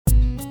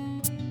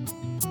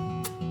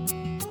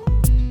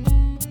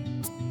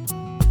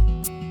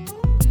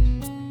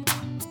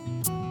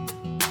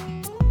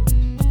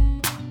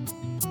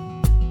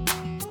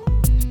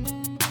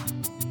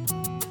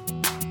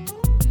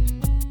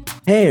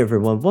Hey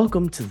everyone,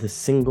 welcome to the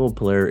Single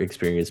Player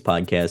Experience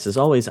podcast. As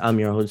always, I'm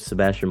your host,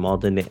 Sebastian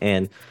Malden,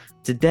 and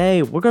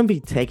today we're going to be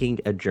taking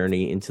a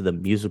journey into the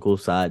musical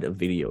side of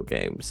video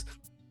games.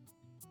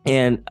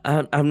 And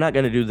I'm not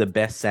going to do the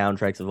best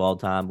soundtracks of all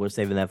time. We're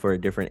saving that for a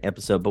different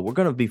episode, but we're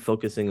going to be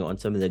focusing on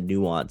some of the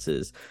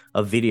nuances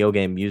of video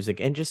game music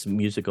and just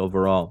music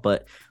overall.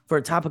 But for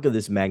a topic of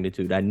this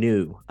magnitude,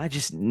 I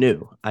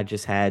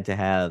just had to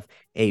have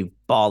a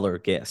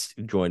baller guest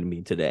join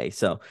me today.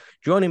 So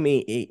joining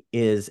me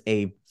is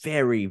a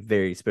very,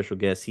 very special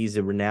guest. He's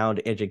a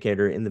renowned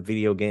educator in the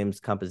video games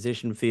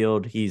composition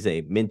field. He's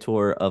a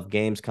mentor of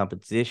games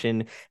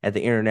composition at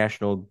the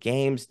International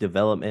Games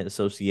Development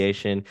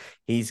Association.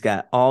 He's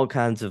got all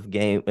kinds of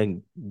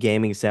gaming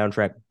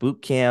soundtrack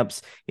boot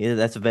camps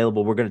that's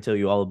available. We're going to tell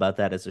you all about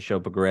that as the show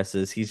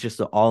progresses. He's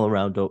just an all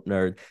around dope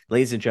nerd.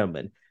 Ladies and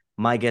gentlemen,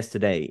 my guest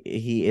today,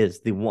 he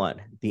is the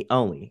one, the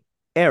only,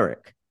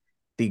 Eric,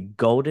 the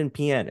golden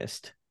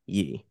pianist,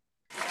 Yee.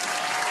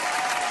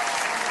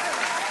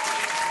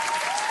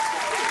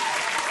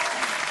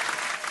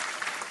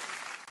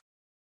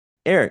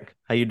 Eric,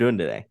 how you doing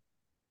today?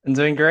 I'm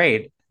doing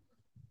great.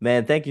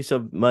 Man, thank you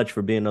so much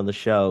for being on the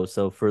show.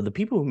 So for the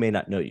people who may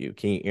not know you,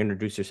 can you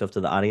introduce yourself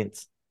to the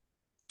audience?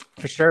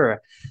 For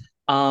sure.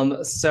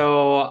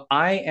 So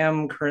I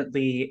am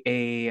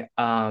currently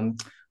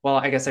well,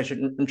 I guess I should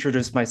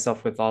introduce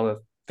myself with all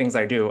the things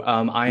I do.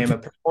 I am a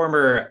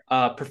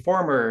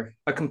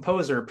a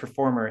composer,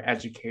 performer,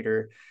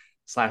 educator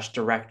slash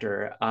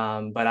director.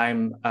 But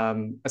I'm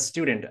a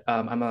student.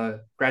 I'm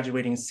a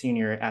graduating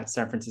senior at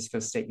San Francisco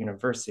State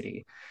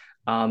University.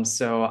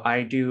 So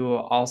I do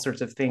all sorts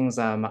of things.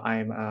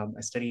 I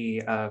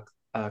study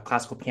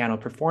classical piano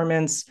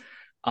performance.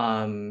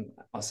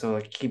 Also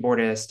a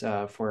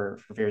keyboardist for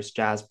various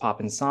jazz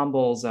pop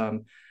ensembles,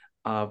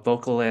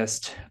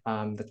 vocalist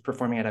that's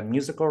performing at a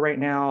musical right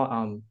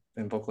now,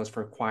 and vocalist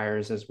for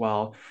choirs as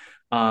well.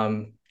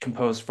 A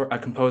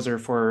composer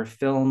for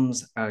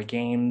films,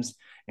 games,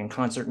 and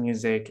concert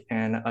music,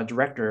 and a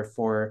director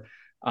for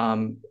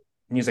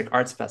music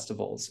arts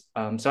festivals.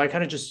 So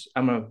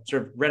I'm a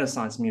sort of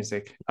Renaissance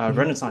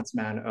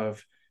man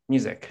of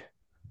music.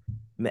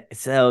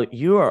 So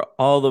you are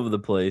all over the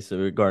place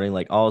regarding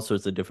like all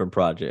sorts of different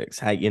projects.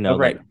 How Oh,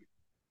 right. like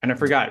And I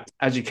forgot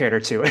educator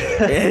too.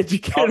 Also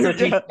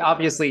educator.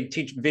 obviously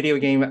teach video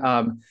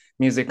game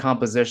music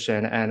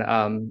composition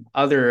and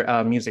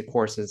other music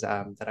courses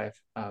that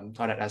I've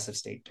taught at SF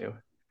State too.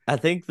 I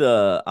think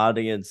the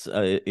audience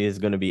is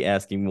going to be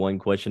asking one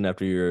question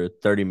after your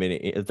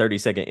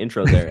 30-second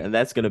intro there, and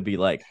that's going to be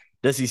like,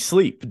 does he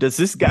sleep? Does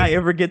this guy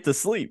ever get to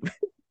sleep?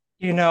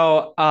 You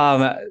know,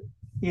 um,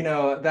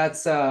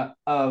 that's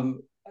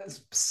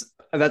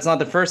that's not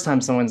the first time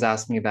someone's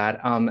asked me that.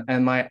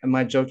 And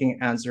my joking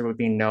answer would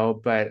be no,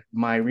 but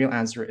my real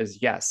answer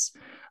is yes.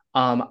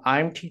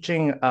 I'm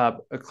teaching a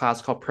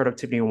class called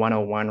Productivity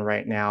 101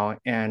 right now,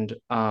 and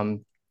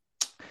I'm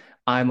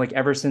like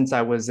ever since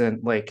I was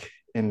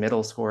in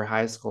middle school or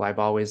high school, I've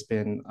always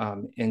been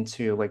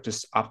into like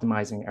just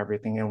optimizing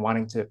everything and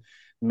wanting to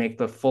make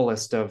the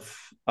fullest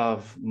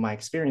of my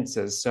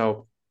experiences.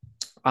 So,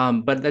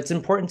 but that's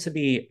important to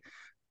be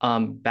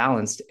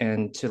balanced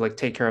and to like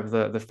take care of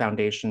the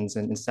foundations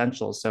and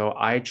essentials. So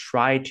I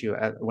try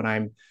to when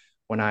I'm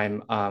when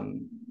I'm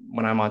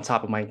on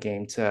top of my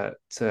game to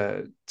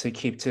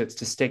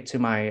stick to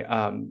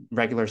my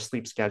regular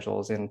sleep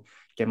schedules and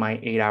get my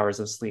 8 hours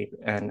of sleep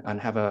and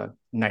have a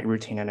night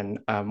routine and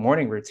a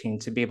morning routine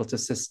to be able to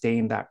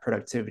sustain that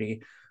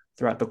productivity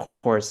throughout the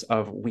course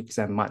of weeks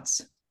and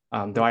months.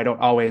 Though I don't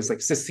always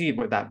like succeed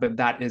with that, but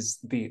that is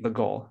the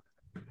goal.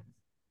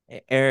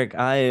 Eric,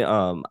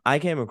 I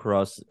came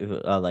across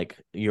like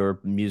your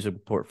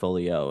music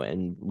portfolio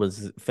and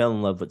was fell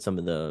in love with some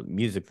of the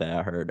music that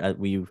I heard.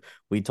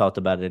 We talked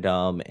about it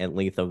at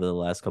length over the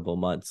last couple of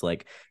months.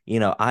 Like,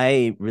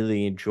 I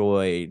really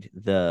enjoyed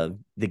the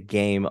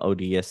game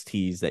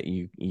ODSTs that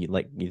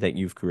that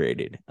you've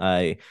created.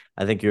 I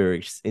think you're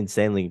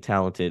insanely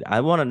talented.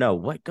 I want to know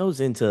what goes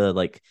into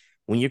like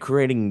when you're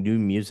creating new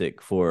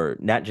music for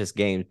not just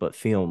games but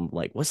film,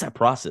 like what's that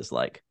process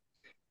like?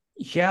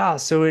 Yeah,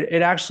 so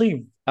it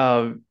actually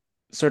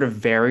sort of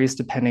varies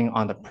depending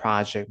on the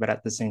project, but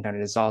at the same time,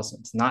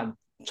 it's not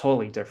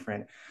totally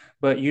different.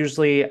 But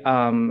usually, when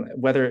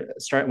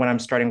I'm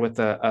starting with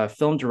a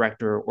film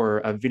director or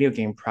a video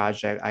game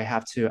project, I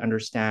have to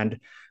understand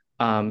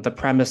the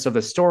premise of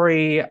the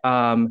story.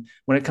 When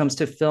it comes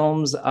to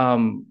films,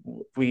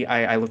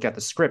 I look at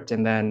the script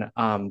and then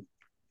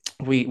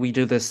we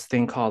do this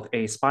thing called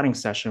a spotting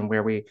session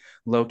where we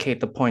locate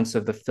the points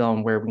of the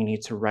film where we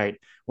need to write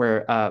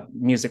where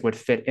music would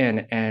fit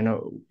in, and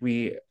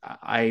we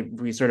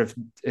sort of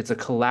it's a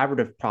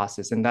collaborative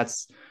process, and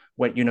that's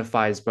what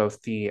unifies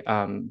both the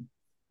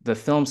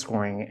film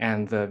scoring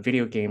and the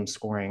video game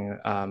scoring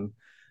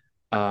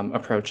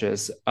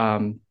approaches.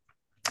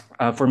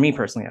 For me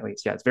personally, at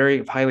least, yeah, it's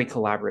very highly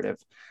collaborative.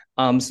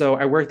 So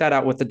I worked that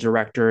out with the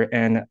director,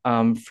 and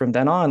from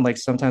then on, like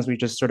sometimes we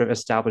just sort of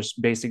establish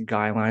basic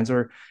guidelines,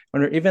 or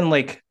even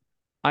like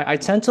I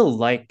tend to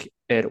like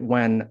it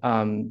when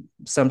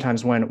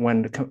sometimes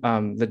when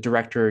the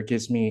director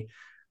gives me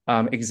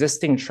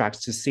existing tracks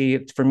to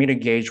see for me to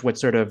gauge what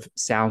sort of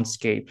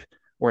soundscape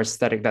or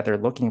aesthetic that they're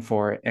looking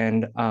for.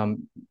 And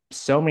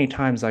so many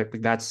times like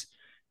that's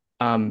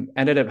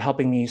ended up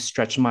helping me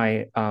stretch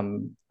my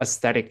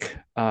aesthetic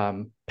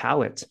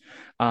palette.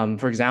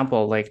 For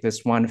example, like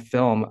this one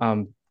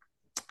film,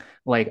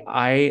 like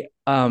I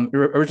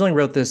originally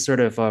wrote this sort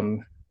of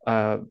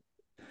uh,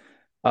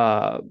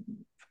 uh,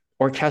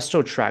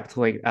 orchestral track to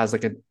like as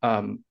like a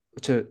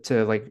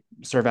to like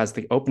serve as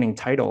the opening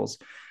titles.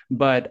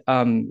 But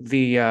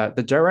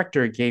the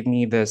director gave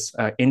me this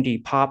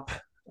indie pop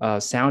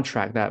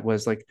soundtrack that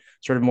was like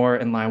sort of more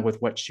in line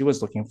with what she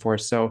was looking for.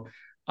 So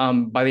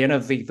by the end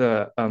of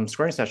the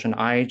scoring session,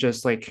 I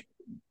just like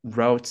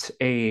wrote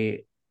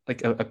a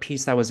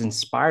piece that was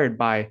inspired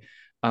by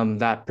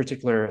that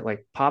particular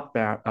like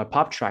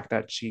pop track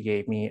that she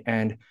gave me,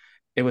 and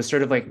it was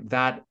sort of like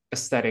that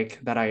aesthetic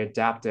that I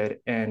adapted,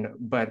 and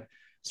but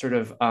sort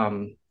of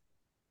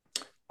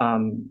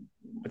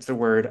what's the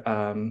word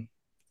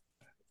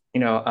you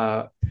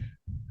know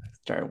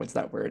sorry, what's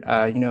that word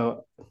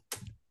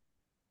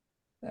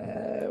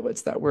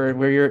what's that word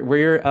where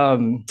you're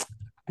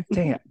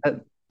dang it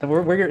the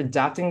word where you're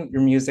adapting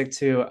your music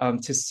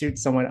to suit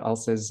someone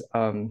else's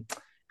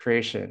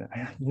creation.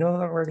 You know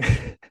that word?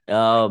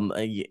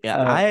 Yeah,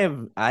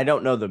 uh, I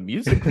don't know the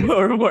music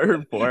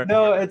word for.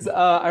 no, it's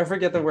I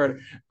forget the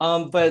word.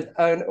 But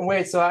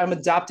wait, so I'm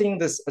adapting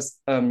this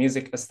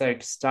music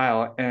aesthetic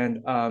style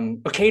and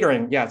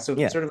catering, yeah. So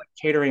Yeah, sort of like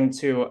catering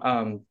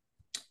to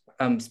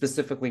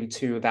specifically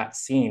to that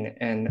scene,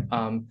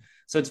 and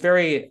so it's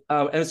very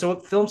and so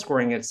with film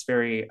scoring, it's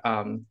very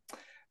um,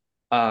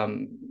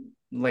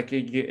 like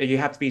you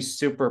have to be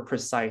super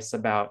precise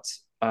about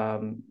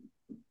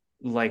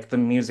like the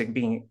music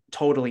being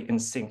totally in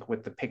sync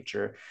with the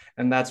picture,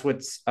 and that's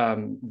what's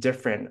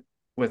different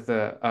with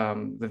the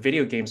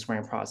video game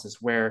scoring process.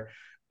 Where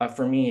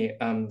for me,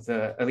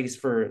 the at least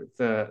for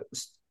the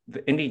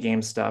indie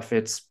game stuff,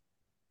 it's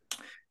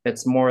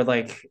more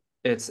like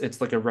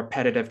it's like a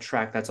repetitive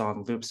track that's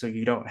on loop, so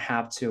you don't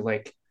have to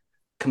like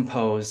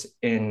compose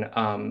in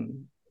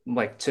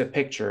like to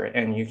picture,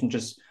 and you can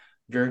just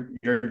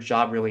your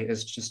job really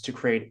is just to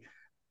create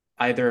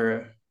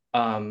either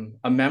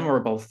a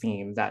memorable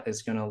theme that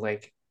is going to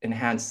like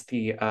enhance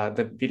the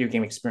video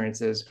game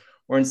experiences,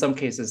 or in some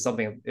cases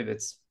something if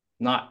it's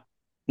not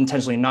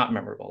intentionally not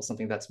memorable,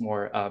 something that's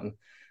more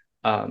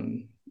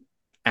um,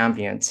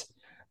 ambient.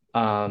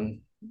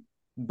 Um,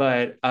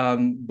 but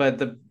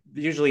the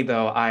usually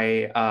though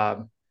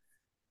I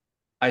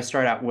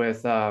start out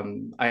with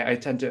I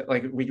tend to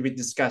like we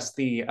discuss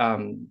the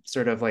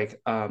sort of like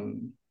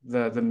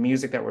the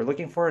music that we're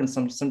looking for, and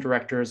some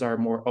directors are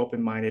more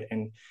open minded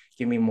and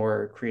give me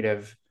more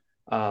creative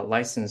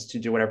license to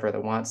do whatever they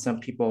want. Some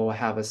people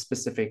have a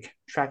specific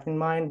track in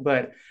mind,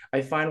 but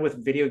I find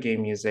with video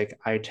game music,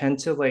 I tend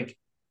to like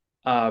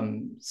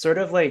sort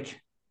of like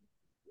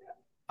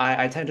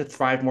I tend to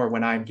thrive more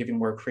when I'm giving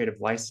more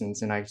creative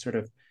license, and I sort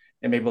of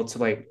am able to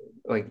like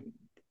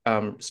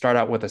start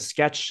out with a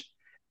sketch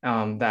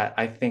that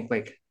I think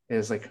like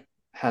is like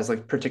has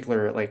like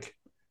particular like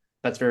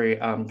that's very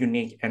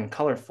unique and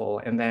colorful,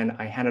 and then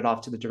I hand it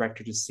off to the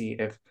director to see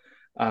if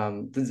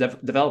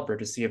developer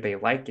to see if they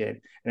like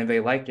it, and if they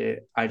like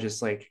it, I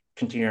just like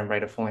continue and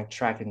write a full length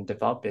track and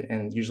develop it,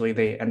 and usually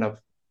they end up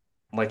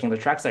liking the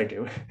tracks I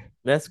do.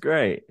 that's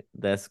great.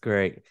 That's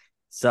great.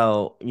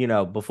 So,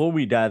 before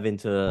we dive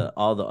into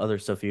all the other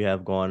stuff you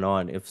have going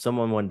on, if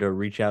someone wanted to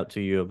reach out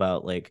to you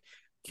about like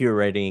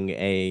curating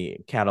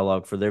a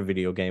catalog for their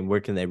video game,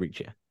 where can they reach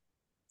you?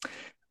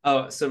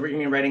 Oh, so you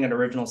mean writing an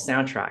original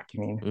soundtrack?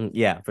 You mean?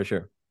 Yeah, for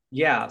sure.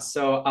 Yeah,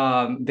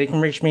 so they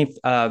can reach me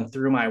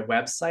through my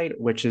website,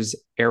 which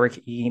is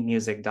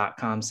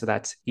ericemusic.com. So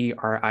that's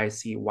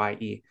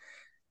ERICYE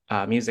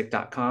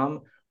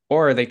music.com.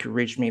 Or they could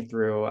reach me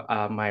through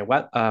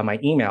my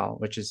email,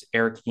 which is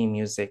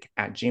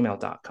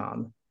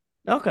ericemusic@gmail.com.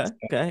 Okay,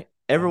 okay. Um,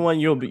 Everyone,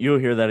 you'll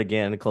hear that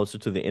again closer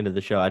to the end of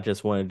the show. I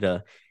just wanted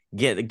to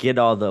get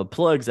all the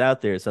plugs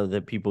out there so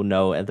that people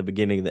know at the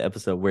beginning of the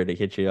episode where to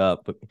hit you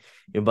up.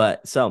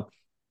 But so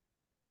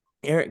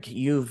Eric,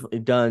 you've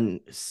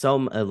done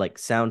some like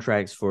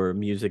soundtracks for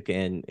music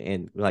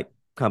and like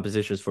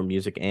compositions for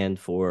music and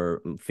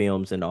for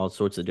films and all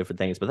sorts of different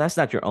things. But that's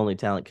not your only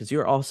talent because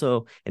you're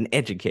also an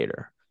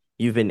educator.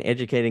 You've been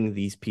educating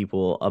these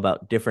people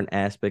about different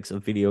aspects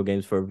of video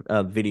games for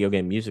video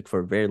game music for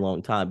a very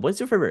long time. What's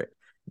your favorite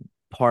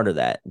part of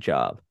that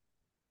job?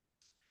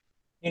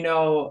 you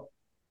know,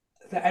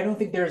 I don't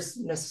think there's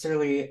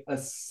necessarily a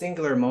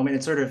singular moment.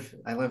 It's sort of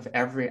I love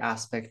every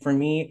aspect. For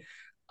me,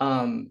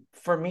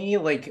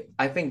 like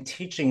I think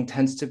teaching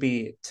tends to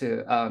be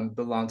to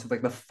belong to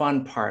like the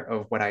fun part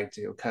of what I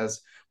do.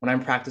 Because when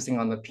I'm practicing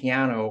on the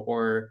piano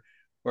or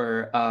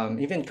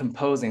even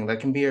composing, that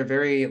can be a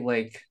very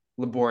like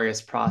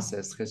laborious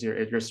process because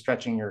you're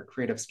stretching your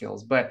creative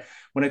skills. But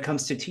when it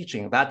comes to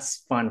teaching,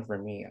 that's fun for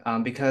me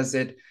because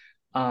it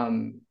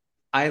um,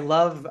 I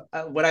love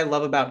what I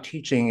love about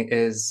teaching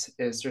is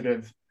sort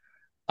of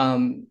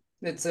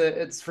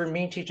It's for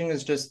me, teaching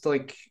is just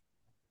like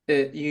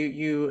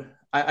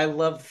I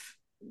love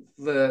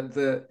the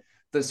the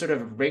the sort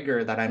of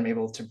rigor that I'm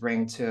able to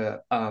bring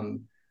to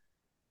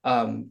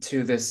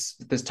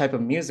this type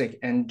of music,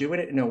 and do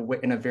it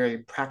in a very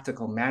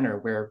practical manner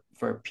where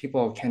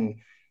people can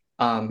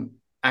um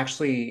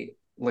actually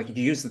like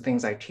use the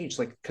things I teach,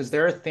 like because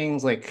there are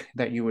things like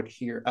that you would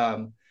hear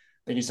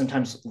that you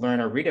sometimes learn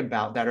or read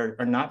about that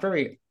are not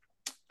very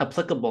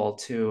applicable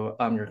to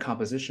your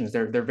compositions.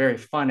 They're very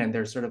fun and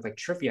they're sort of like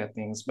trivia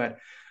things, but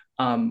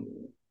um,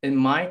 in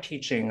my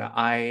teaching,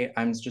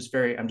 I'm just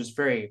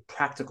very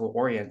practical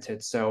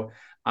oriented. So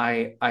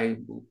I I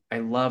I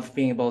love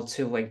being able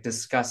to like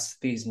discuss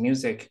these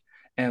music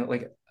and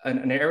like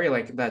an area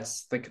like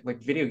that's like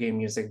video game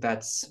music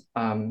that's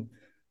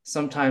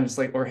sometimes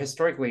like or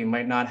historically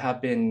might not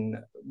have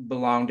been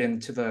belonged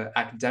into the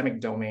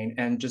academic domain,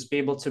 and just be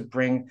able to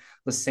bring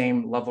the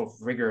same level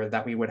of rigor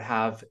that we would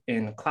have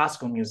in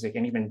classical music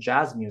and even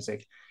jazz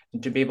music,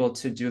 and to be able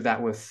to do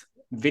that with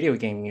video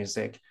game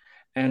music,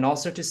 and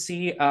also to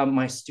see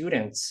my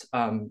students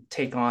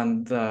take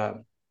on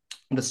the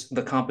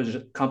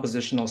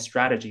compositional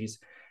strategies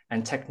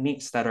and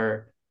techniques that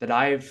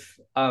I've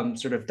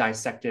sort of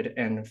dissected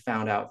and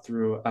found out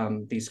through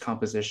these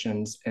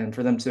compositions, and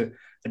for them to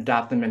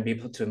adopt them and be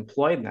able to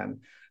employ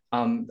them.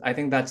 I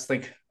think that's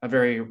like a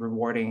very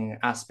rewarding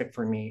aspect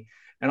for me,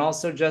 and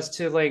also just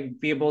to like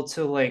be able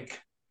to like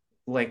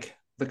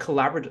the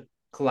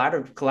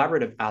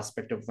collaborative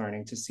aspect of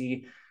learning, to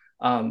see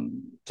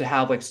to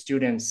have like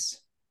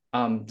students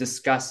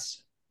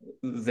discuss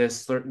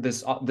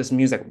this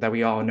music that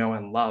we all know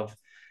and love,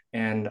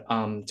 and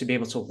to be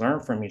able to learn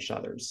from each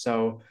other.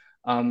 So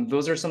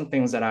those are some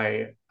things that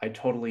I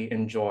totally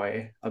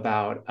enjoy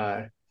about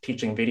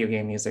teaching video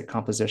game music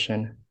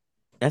composition.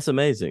 That's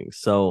amazing.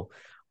 So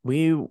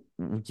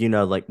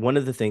like one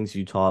of the things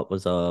you taught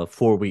was a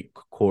 4-week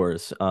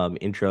course,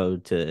 intro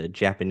to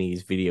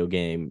Japanese video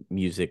game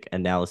music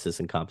analysis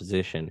and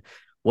composition.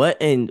 What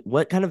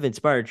kind of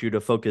inspired you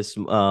to focus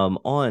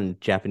on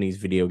Japanese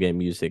video game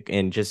music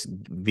and just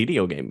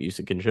video game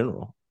music in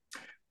general?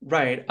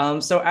 Right.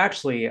 So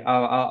actually,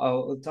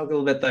 I'll talk a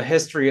little bit the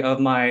history of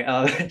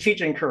my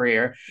teaching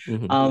career.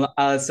 Hmm.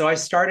 So I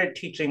started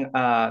teaching.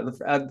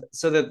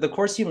 So the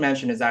course you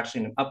mentioned is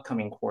actually an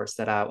upcoming course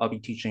that I'll be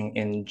teaching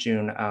in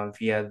June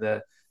via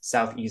the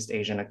Southeast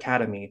Asian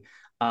Academy.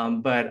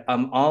 But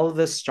all of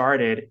this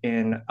started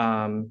in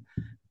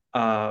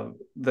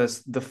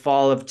the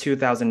fall of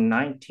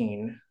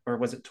 2019, or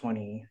was it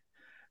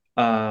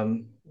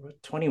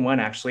 21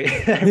 actually?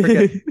 I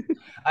forget.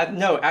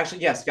 No,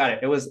 actually, yes, got it.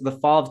 It was the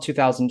fall of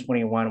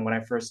 2021 when I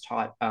first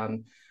taught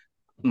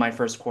my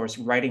first course,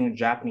 writing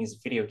Japanese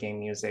video game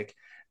music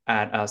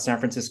at San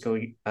Francisco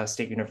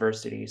State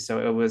University. So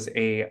it was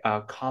a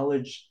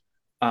college,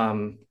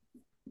 um,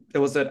 it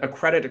was an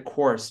accredited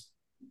course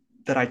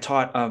that I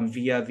taught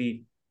via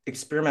the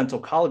experimental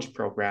college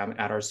program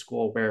at our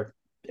school, where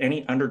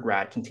any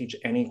undergrad can teach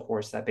any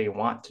course that they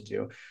want to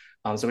do.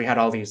 So we had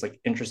all these like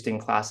interesting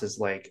classes,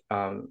 like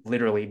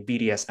literally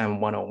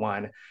BDSM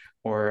 101,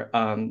 or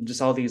just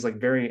all these like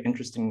very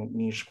interesting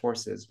niche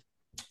courses.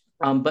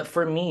 But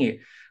for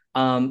me,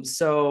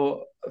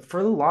 so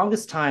for the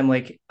longest time,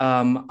 like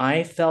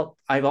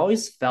I've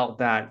always felt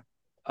that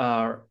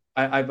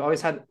I've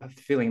always had a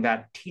feeling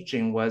that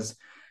teaching was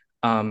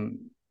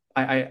um,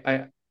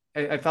 I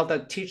felt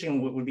that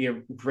teaching would be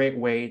a great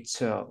way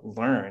to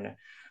learn.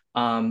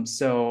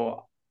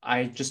 So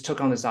I just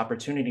took on this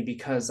opportunity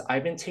because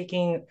I've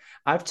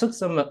took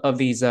some of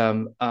these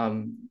uh,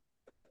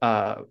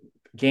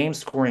 game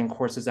scoring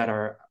courses at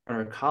our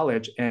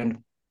college, and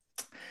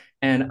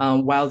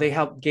while they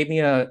gave me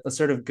a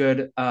sort of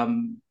good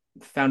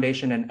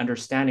foundation and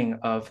understanding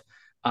of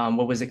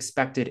what was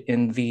expected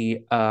in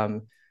the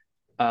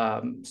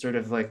sort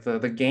of like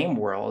the game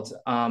world,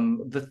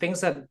 the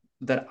things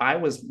that I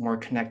was more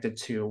connected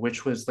to,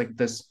 which was like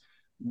this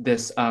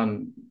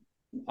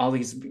all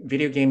these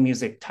video game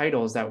music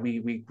titles that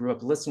we grew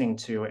up listening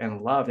to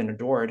and loved and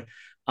adored.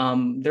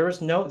 There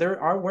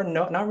are were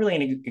no not really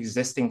any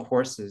existing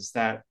courses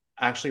that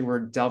actually were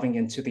delving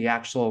into the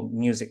actual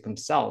music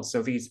themselves.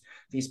 So these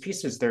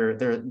pieces,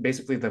 they're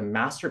basically the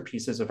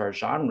masterpieces of our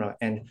genre,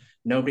 and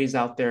nobody's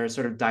out there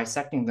sort of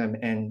dissecting them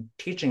and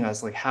teaching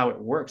us like how it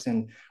works,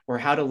 and or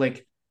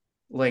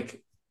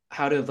like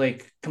how to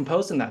like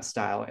compose in that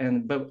style.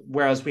 And but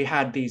whereas we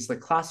had these like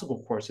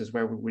classical courses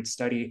where we would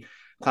study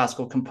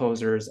classical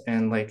composers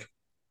and like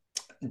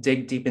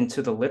dig deep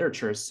into the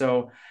literature.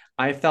 So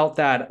I felt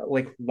that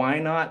like why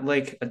not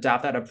like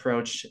adapt that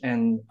approach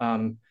and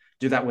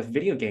do that with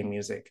video game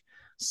music.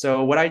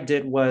 So what I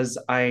did was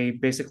I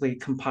basically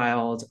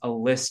compiled a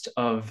list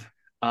of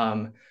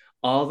um,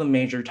 all the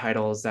major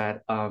titles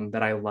that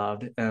I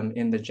loved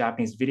in the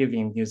Japanese video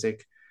game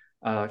music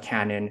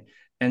canon,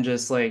 and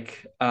just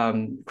like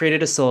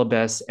created a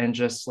syllabus and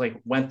just like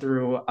went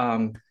through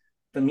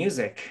the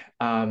music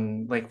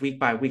like week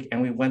by week,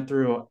 and we went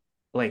through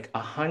like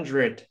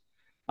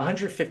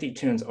 150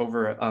 tunes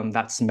over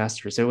that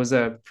semester. So it was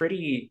a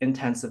pretty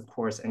intensive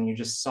course, and you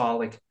just saw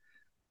like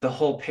the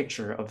whole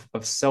picture of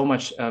so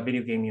much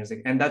video game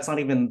music. And that's not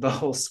even the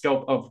whole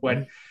scope of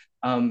what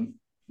um,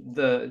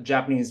 the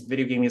Japanese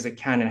video game music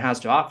can and has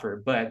to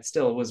offer. But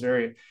still, it was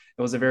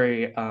a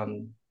very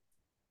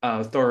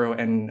thorough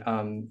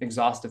and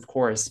exhaustive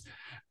course.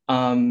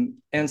 And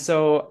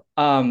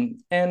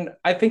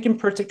I think in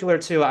particular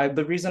too,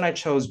 the reason I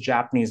chose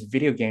Japanese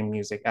video game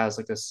music as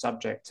like a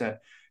subject to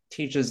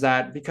teach is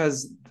that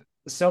because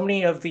so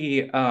many of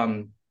the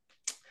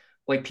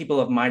like people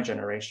of my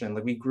generation,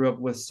 like we grew up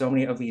with so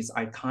many of these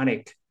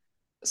iconic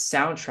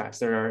soundtracks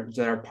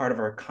that are part of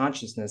our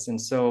consciousness, and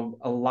so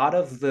a lot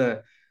of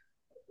the,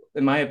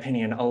 in my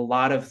opinion, a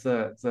lot of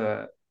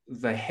the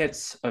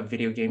hits of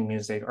video game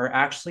music are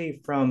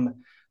actually from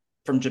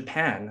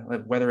Japan,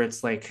 like whether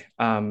it's like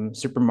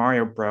Super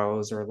Mario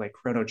Bros. Or like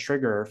Chrono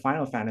Trigger or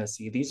Final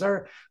Fantasy. These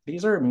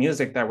are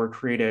music that were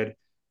created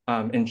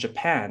in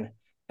Japan,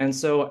 and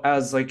so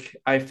as like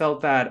I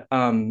felt that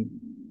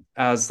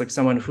as like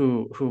someone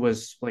who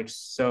was like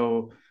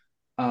so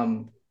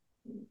um,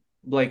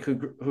 like who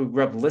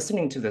grew up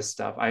listening to this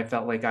stuff, I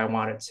felt like I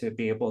wanted to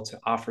be able to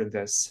offer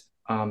this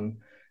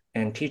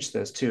and teach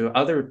this to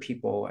other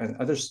people and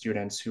other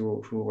students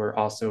who were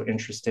also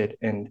interested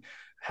and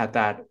had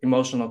that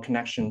emotional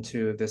connection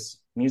to this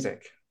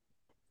music.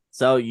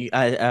 So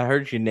I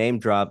heard you name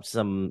drop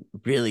some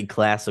really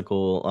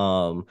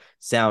classical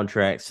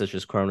soundtracks such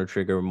as Chrono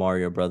Trigger,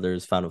 Mario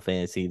Brothers, Final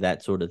Fantasy,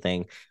 that sort of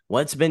thing.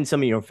 What's been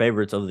some of your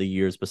favorites over the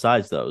years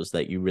besides those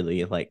that you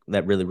really like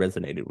that really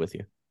resonated with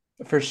you?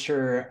 For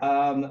sure.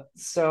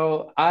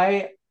 So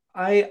I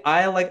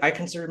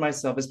consider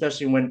myself,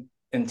 especially when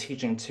in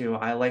teaching too,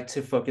 I like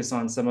to focus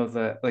on some of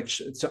the like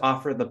to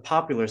offer the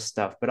popular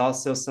stuff, but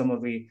also some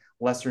of the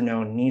lesser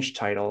known niche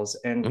titles.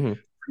 And Hmm.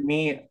 for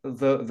me,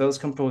 those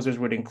composers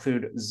would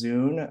include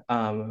Zune,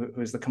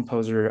 who's the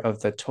composer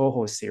of the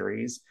Toho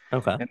series,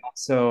 Okay. and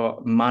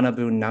also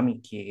Manabu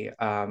Namiki.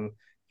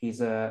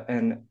 He's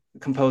an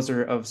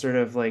composer of sort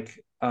of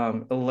like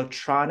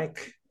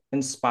electronic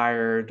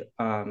inspired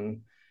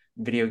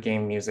video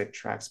game music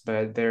tracks,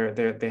 but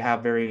they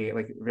have very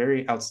like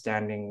very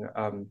outstanding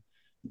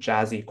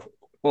jazzy,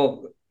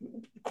 well,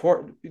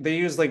 chord, they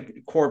use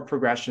like chord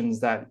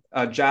progressions that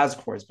jazz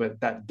chords, but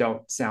that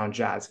don't sound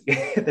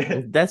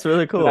jazzy. That's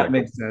really So that cool.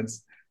 makes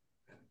sense.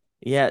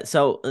 Yeah,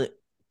 so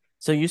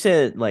you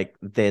said like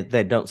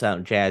that don't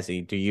sound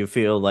jazzy. Do you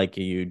feel like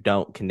you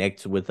don't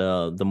connect with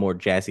the more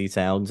jazzy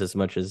sounds as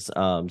much as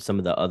some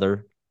of the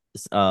other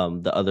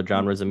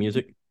genres of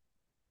music?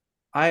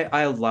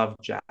 I love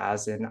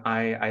jazz, and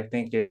I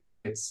think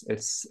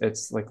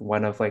it's like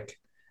one of like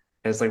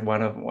is like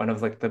one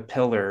of like the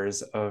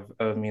pillars of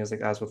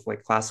music, as with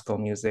like classical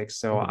music.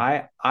 So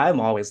Mhm. I'm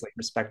always like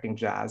respecting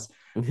jazz,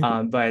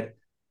 but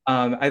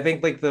I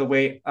think like the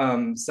way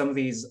some of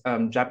these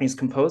Japanese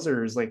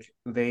composers like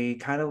they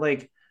kind of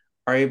like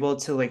are able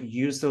to like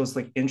use those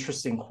like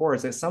interesting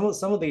chords. Like some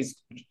of these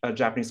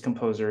Japanese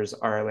composers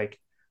are like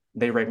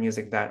they write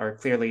music that are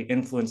clearly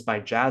influenced by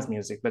jazz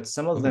music, but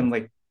some of them Mhm.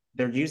 like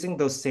they're using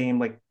those same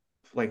like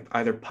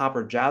either pop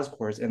or jazz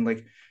chords and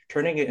like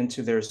turning it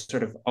into their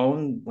sort of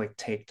own like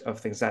take of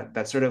things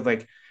that sort of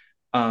like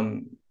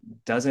um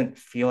doesn't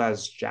feel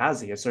as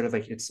jazzy. It's sort of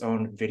like its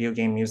own video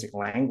game music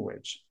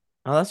language.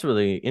 Oh, that's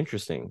really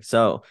interesting.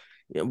 So,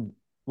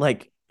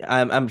 like,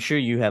 I'm sure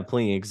you have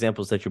plenty of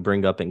examples that you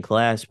bring up in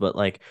class, but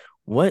like,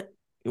 what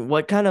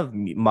what kind of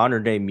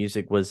modern day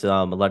music was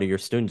a lot of your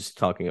students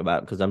talking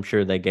about? Because I'm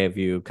sure they gave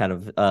you kind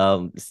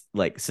of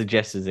like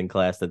suggestions in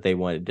class that they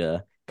wanted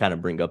to kind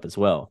of bring up as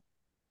well.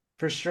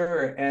 For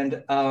sure.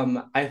 And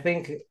I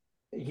think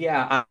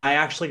yeah, I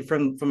actually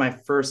from my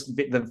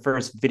the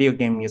first video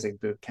game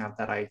music boot camp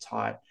that I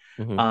taught,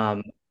 Hmm.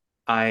 um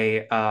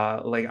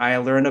I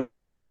learned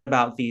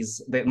about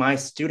these that my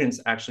students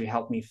actually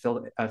helped me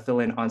fill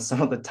in on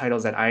some of the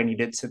titles that I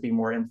needed to be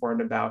more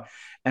informed about.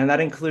 And that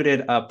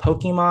included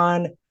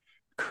Pokemon,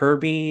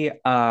 Kirby,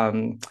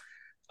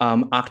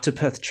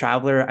 Octopath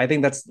Traveler. I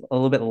think that's a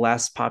little bit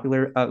less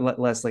popular,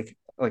 less like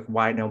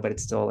wide known, but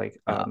it's still like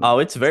Oh,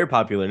 it's very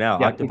popular now.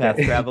 yeah, Octopath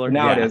okay. Traveler.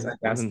 Now it Yeah. is, I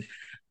guess.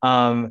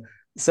 Um,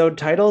 so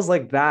titles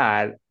like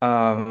that,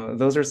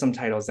 those are some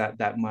titles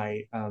that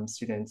my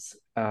students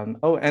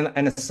oh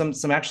and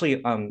some actually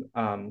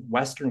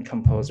Western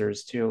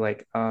composers too,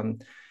 like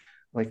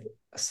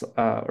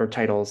or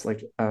titles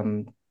like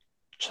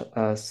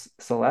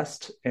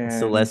Celeste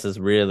Celeste is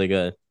really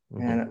good.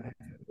 Mhm.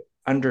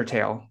 and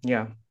Undertale.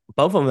 Yeah.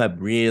 Both of them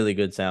have really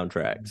good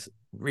soundtracks.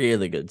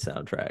 Really good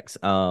soundtracks.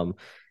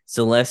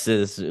 Celeste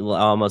is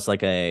almost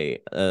like a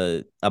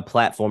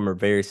platformer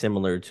very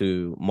similar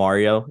to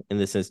Mario in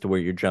the sense to where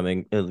you're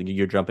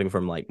jumping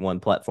from like one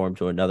platform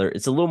to another.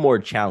 It's a little more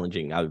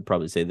challenging, I would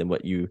probably say, than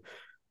what you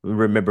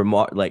remember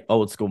like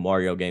old school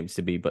Mario games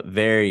to be, but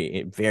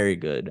very very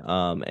good.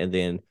 And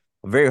then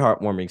a very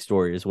heartwarming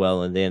story as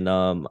well. And then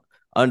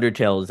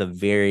Undertale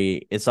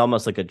is it's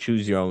almost like a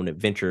choose your own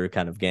adventure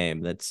kind of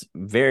game that's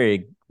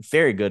very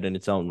very good in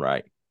its own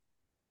right.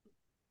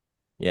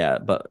 Yeah,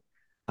 but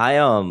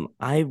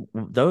I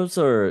those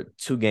are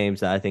two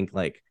games that I think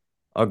like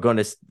are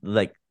gonna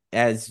like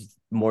as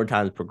more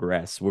times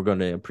progress, we're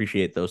gonna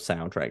appreciate those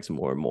soundtracks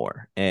more and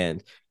more.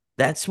 And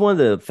that's one of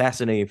the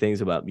fascinating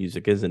things about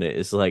music, isn't it?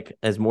 It's like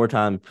as more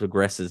time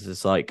progresses,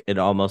 it's like it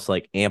almost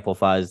like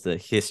amplifies the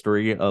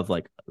history of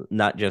like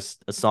not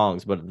just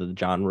songs, but the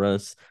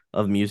genres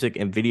of music.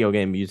 And video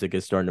game music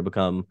is starting to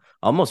become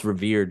almost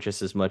revered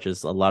just as much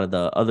as a lot of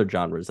the other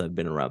genres that have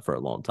been around for a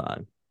long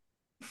time.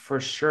 For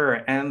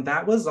sure. And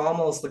that was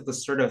almost like the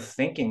sort of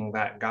thinking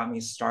that got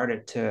me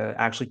started to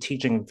actually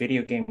teaching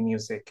video game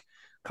music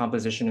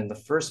composition in the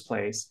first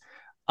place.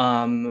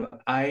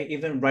 I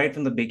even right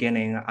from the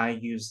beginning, I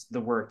used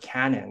the word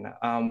canon,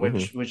 Hmm.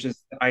 which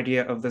is the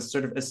idea of this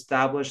sort of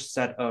established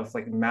set of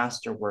like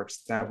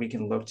masterworks that we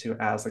can look to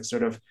as like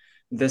sort of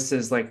this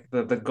is like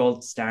the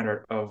gold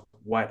standard of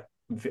what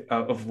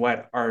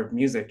our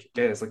music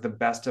is, like the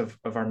best of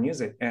our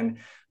music. And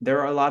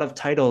there are a lot of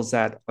titles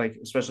that like,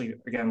 especially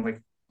again,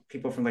 like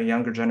people from the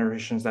younger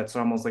generations that's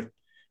almost like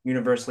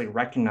universally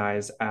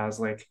recognized as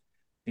like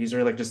these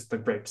are like just the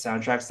great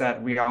soundtracks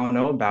that we all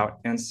know about.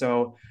 And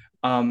so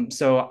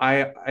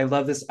I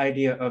love this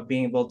idea of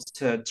being able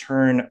to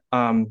turn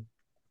um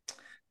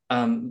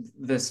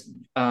this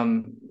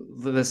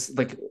this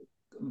like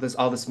this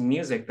all this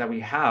music that we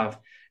have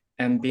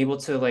and be able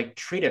to like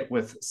treat it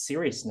with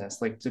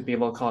seriousness, like to be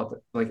able to call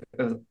it like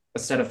a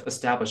set of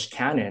established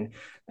canon.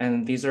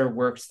 And these are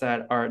works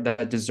that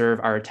deserve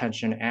our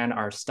attention and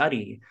our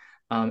study,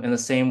 in the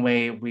same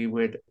way we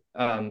would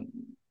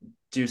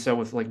do so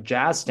with like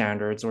jazz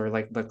standards or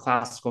like the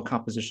classical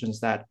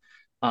compositions that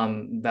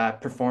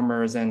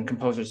performers and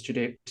composers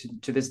to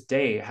this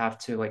day have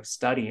to like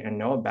study and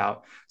know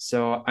about.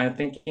 So I'm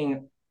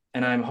thinking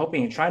and I'm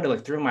hoping, trying to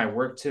like through my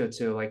work too,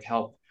 to like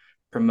help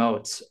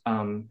promote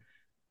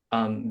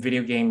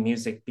video game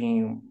music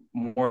being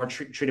more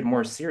treated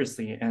more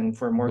seriously, and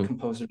for more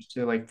composers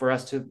to like for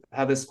us to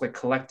have this like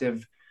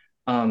collective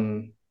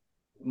um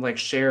like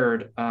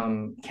shared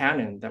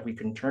canon that we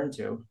can turn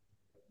to.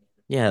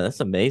 Yeah,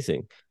 that's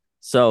amazing.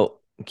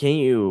 So, can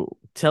you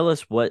tell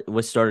us what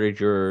started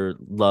your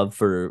love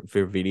for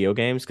video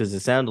games? Because it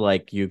sounded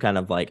like you kind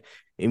of like,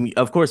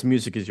 of course,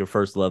 music is your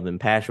first love and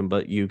passion,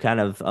 but you kind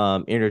of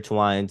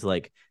intertwined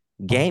like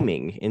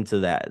gaming into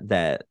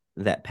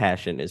that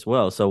passion as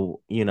well.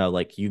 So,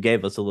 like you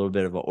gave us a little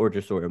bit of an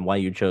origin story and why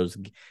you chose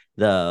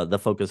the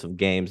focus of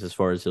games as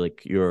far as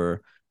like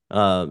your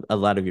a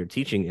lot of your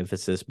teaching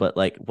emphasis. But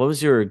like, what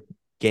was your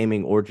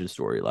gaming origin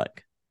story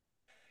like?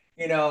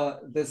 You know,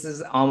 this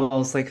is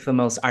almost like the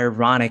most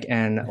ironic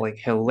and like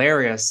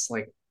hilarious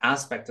like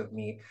aspect of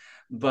me,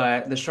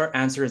 but the short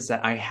answer is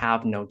that I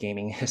have no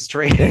gaming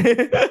history.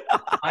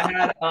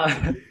 I had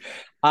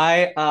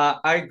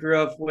I grew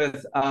up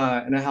with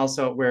in a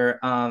household where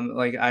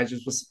like I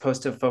just was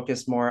supposed to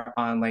focus more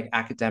on like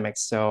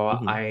academics. So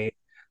Mhm.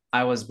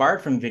 I was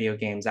barred from video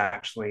games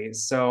actually.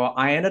 So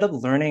I ended up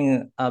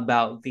learning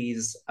about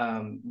these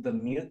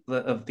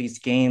of these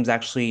games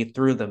actually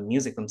through the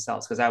music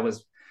themselves,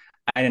 because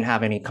I didn't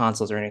have any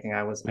consoles or anything.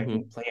 I Mhm.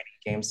 didn't play any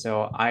games.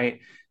 So I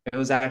it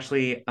was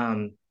actually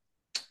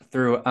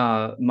through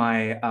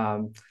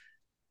my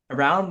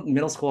around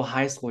middle school,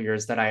 high school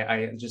years that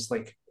I just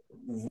like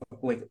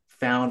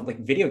found like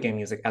video game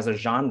music as a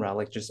genre,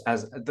 like just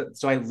as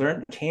so I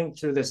learned came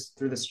through this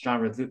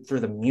genre through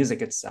the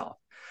music itself.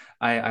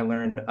 I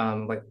learned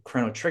like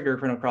Chrono Trigger,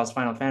 Chrono Cross,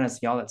 Final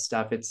Fantasy, all that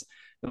stuff. It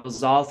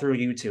was all through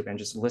YouTube and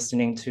just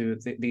listening to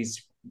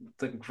these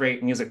the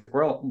great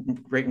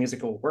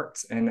musical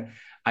works. And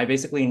I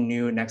basically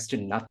knew next to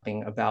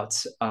nothing about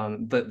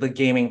the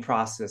gaming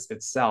process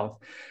itself.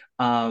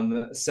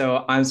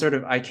 So I'm sort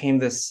of I came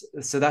this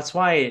so that's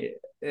why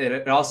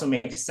it also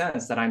makes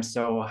sense that I'm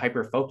so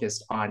hyper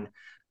focused on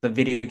the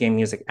video game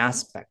music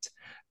aspect.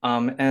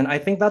 And I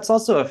think that's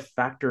also a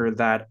factor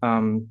that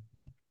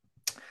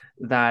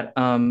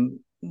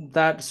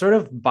sort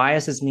of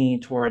biases me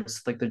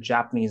towards like the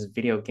Japanese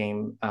video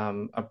game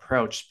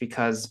approach,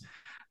 because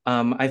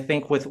I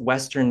think with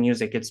Western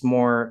music,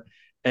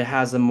 it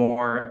has a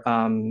more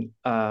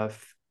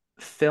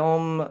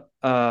film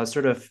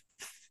sort of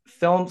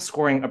film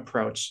scoring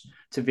approach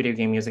to video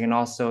game music, and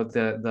also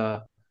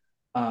the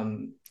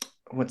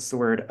what's the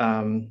word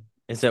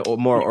Is it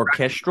more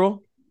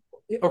orchestral?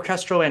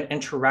 orchestral and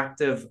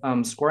interactive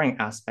scoring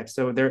aspects.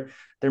 So they're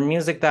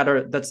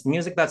that's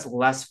music that's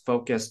less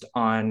focused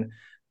on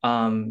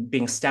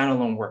being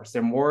standalone works.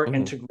 Hmm.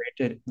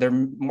 They're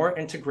more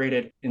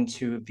integrated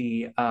into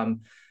the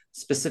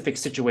specific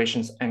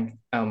situations and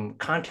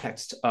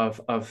context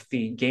of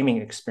the gaming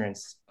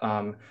experience.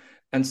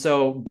 And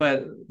so,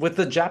 but with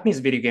the Japanese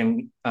video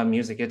game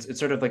music, it's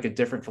sort of like a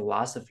different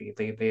philosophy.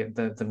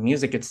 The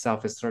music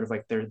itself is sort of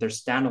like their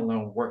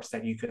standalone works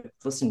that you could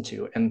listen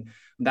to, and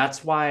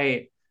that's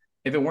why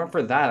if it weren't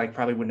for that, I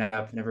probably wouldn't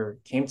have never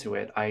came to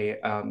it.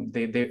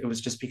 It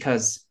was just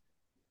because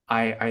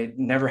I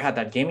never had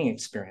that gaming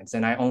experience,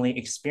 and I only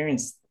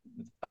experienced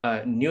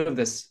knew of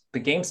the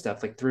game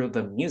stuff like through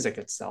the music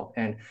itself.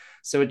 And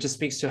so it just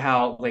speaks to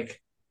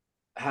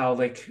how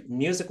like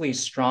musically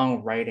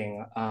strong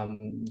writing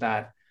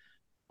that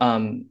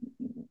um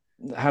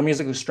how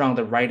musically strong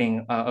the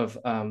writing of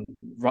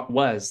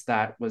was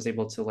that was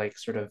able to like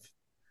sort of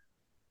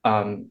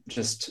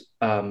just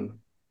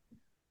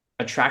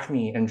attract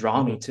me and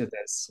draw me Mhm. to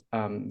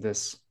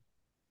this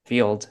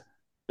field.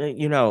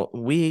 You know,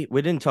 we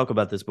didn't talk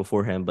about this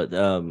beforehand, but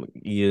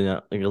you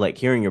know, you're like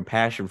hearing your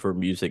passion for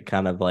music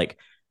kind of like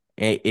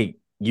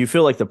you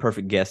feel like the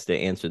perfect guest to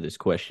answer this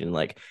question.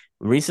 Like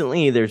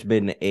recently there's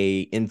been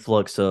a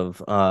influx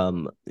of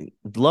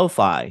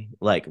lo-fi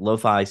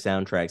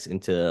soundtracks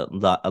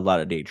into a lot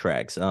of day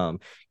tracks.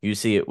 You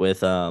see it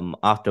with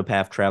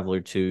Octopath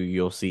Traveler 2,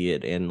 you'll see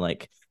it in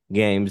like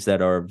games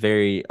that are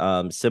very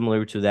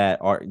similar to that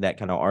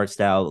kind of art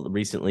style.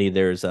 Recently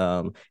there's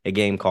a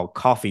game called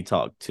Coffee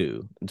Talk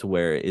 2, to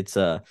where it's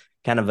a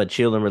kind of a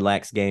chill and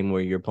relax game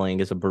where you're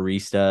playing as a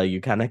barista. You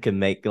kind of can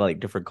make like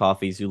different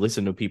coffees. You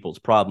listen to people's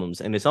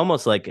problems, and it's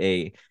almost like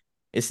a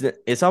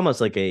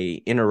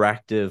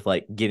interactive,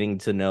 like getting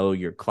to know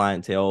your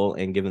clientele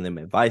and giving them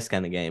advice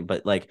kind of game.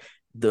 But like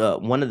the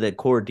one of the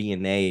core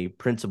DNA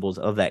principles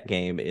of that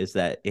game is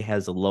that it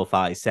has a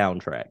lo-fi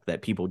soundtrack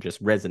that people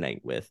just resonate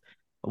with.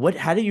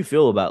 How do you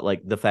feel about like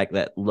the fact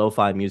that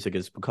lo-fi music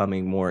is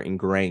becoming more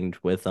ingrained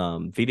with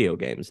video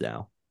games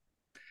now?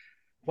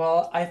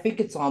 Well, I think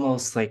it's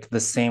almost like the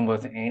same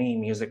with any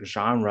music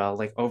genre.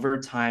 Like over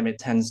time, it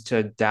tends to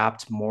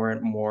adapt more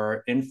and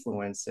more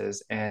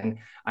influences, and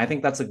I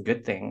think that's a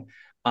good thing.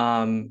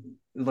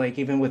 Like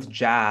even with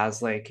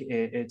jazz, like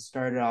it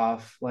started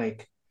off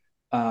like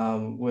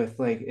with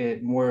like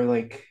it more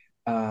like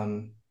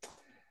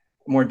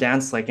more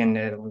dance like, and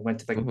it went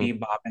to like Hmm.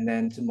 bebop and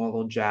then to more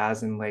little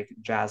jazz and like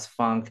jazz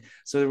funk.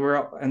 So we're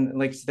and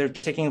like they're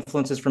taking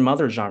influences from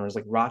other genres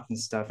like rock and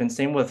stuff. And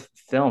same with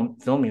film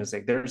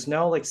music. There's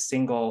no like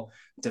single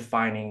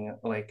defining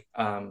like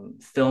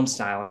film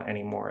style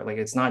anymore. Like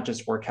it's not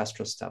just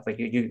orchestral stuff. Like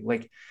you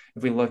like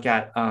if we look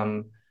at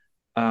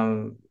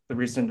the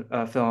recent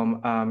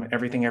film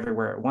Everything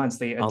Everywhere at Once,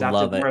 they I adapted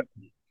love more. it.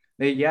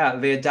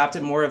 They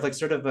adapted more of like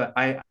sort of a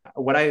I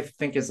what I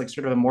think is like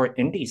sort of a more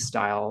indie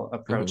style Hmm.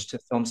 approach to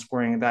film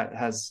scoring that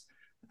has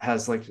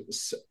like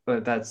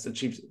that's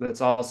achieved,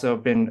 that's also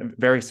been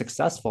very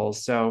successful.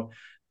 So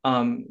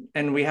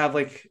and we have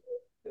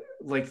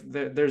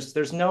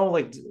there's no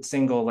like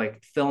single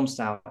like film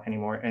style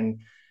anymore. And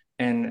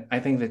I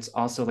think that's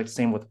also like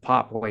same with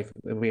pop. Like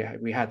we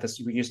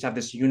used to have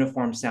this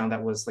uniform sound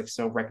that was like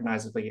so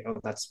recognizably, oh,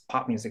 that's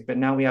pop music. But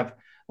now we have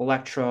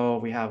electro,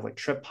 we have like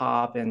trip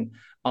hop, and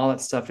all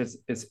that stuff is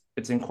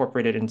it's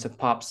incorporated into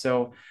pop.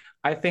 So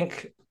I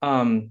think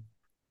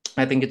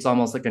I think it's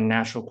almost like a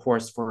natural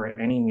course for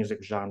any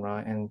music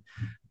genre. And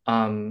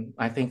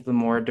I think the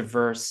more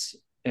diverse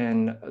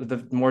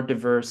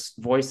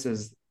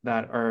voices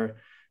that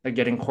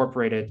get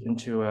incorporated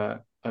into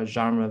a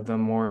genre, the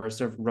more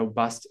sort of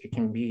robust it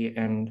can be.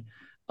 And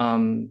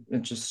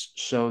it just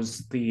shows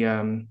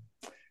the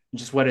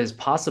just what is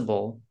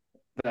possible,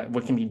 that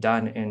what can be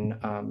done in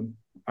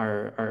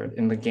our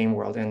in the game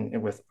world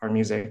and with our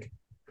music.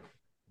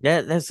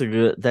 Yeah, that's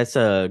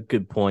a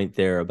good point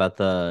there about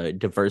the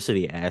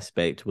diversity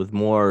aspect, with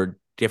more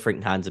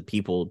different kinds of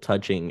people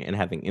touching and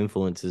having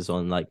influences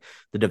on like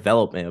the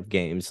development of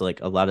games.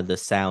 Like a lot of the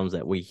sounds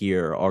that we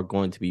hear are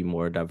going to be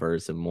more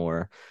diverse and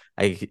more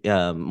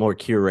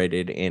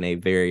curated in a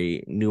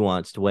very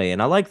nuanced way,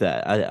 and I like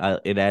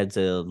that. It adds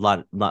a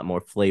lot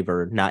more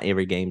flavor. Not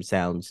every game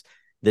sounds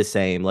the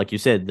same. Like you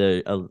said,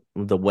 the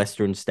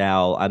Western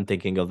style. I'm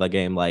thinking of a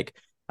game like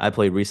I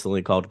played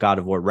recently called God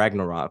of War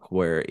Ragnarok,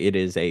 where it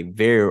is a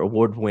very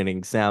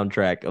award-winning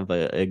soundtrack of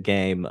a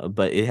game,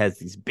 but it has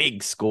these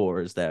big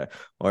scores that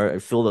are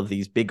full of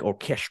these big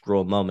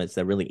orchestral moments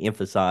that really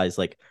emphasize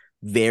like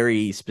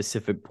very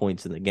specific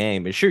points in the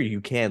game. And sure,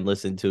 you can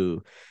listen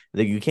to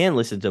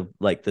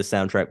like the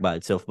soundtrack by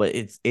itself, but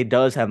it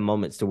does have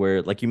moments to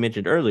where, like you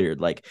mentioned earlier,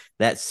 like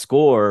that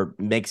score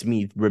makes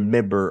me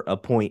remember a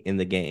point in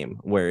the game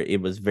where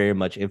it was very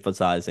much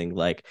emphasizing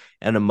like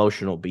an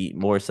emotional beat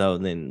more so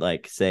than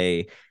like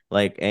say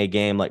like a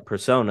game like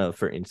Persona,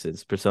 for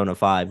instance, Persona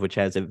 5, which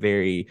has a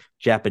very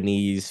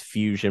Japanese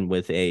fusion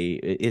with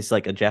it's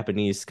like a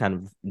Japanese kind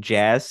of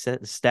jazz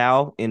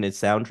style in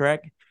its soundtrack.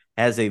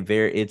 Has a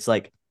very, it's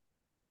like,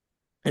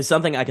 it's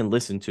something I can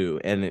listen to,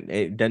 and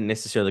it doesn't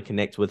necessarily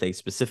connect with a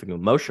specific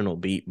emotional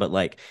beat, but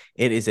like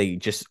it is a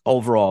just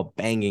overall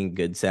banging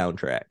good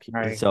soundtrack.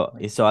 Right.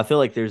 So I feel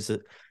like there's a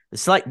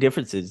slight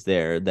differences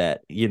there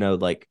that, you know,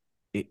 like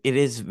it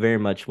is very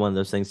much one of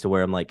those things to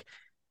where I'm like,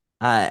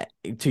 uh,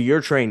 to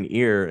your trained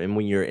ear, and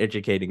when you're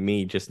educating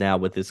me just now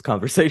with this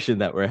conversation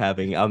that we're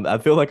having, I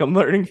feel like I'm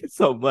learning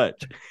so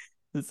much.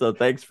 So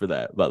thanks for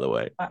that, by the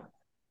way.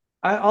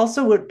 I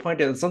also would point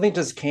out something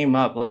just came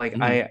up. Like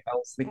Hmm. I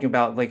was thinking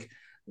about like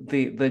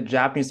the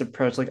Japanese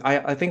approach. Like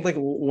I think like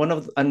one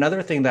of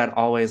another thing that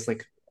always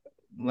like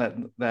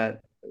that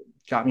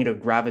got me to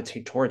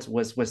gravitate towards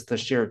was the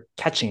sheer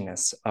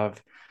catchiness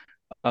of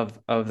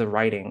the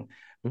writing,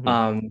 Hmm.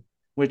 um,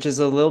 which is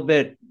a little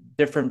bit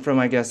different from,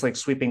 I guess, like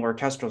sweeping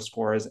orchestral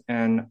scores.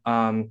 And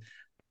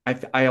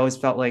I always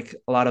felt like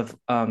a lot of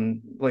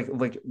like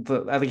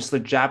the at least the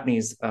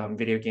Japanese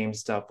video game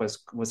stuff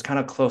was kind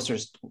of closer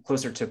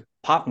to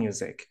pop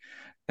music,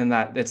 and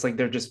that it's like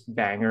they're just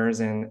bangers,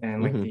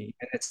 and like Hmm. the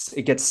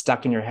it gets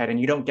stuck in your head and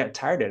you don't get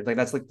tired of it. Like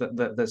that's like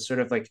the sort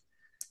of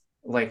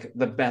like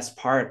the best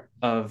part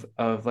of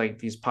like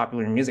these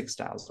popular music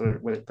styles,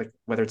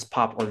 whether it's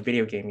pop or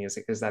video game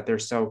music, is that they're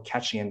so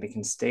catchy and they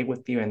can stay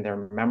with you and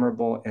they're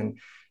memorable and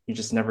you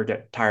just never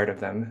get tired of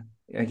them.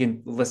 You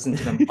can listen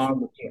to them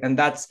on repeat. And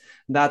that's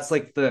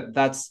like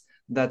that's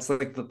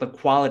like the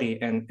quality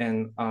and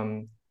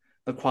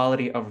the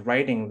quality of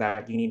writing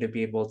that you need to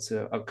be able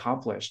to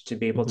accomplish to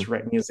be able Hmm. to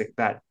write music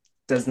that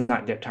does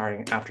not get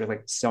tiring after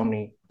like so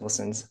many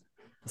listens.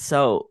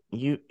 So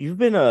you've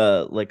been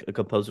a like a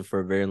composer for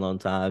a very long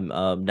time,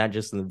 not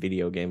just in the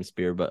video game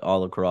sphere, but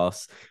all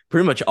across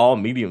pretty much all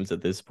mediums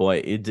at this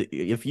point.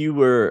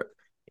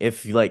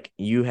 If like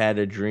you had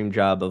a dream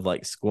job of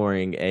like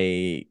scoring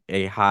a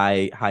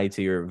high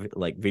tier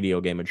like video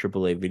game, a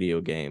AAA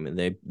video game, and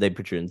they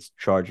put you in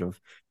charge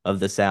of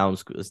the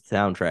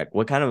soundtrack,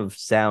 what kind of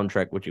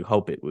soundtrack would you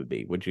hope it would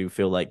be? Would you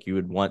feel like you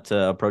would want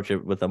to approach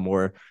it with a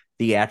more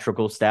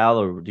theatrical style,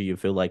 or do you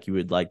feel like you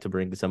would like to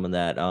bring some of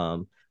that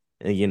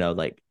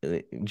like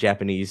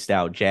Japanese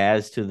style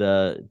jazz to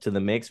the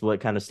mix? What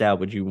kind of style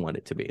would you want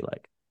it to be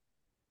like?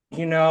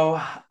 You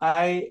know,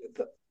 I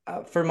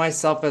for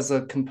myself as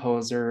a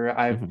composer,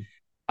 Hmm.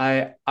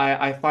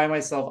 I find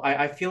myself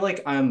I feel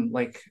like I'm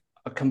like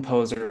a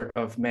composer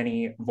of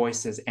many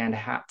voices and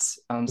hats.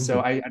 So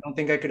Hmm. I don't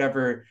think I could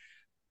ever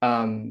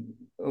um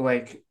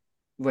like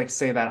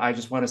say that I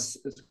just want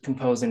to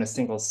compose in a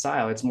single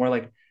style. It's more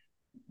like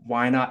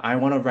why not? I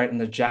want to write in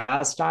the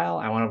jazz style.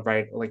 I want to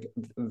write like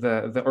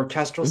the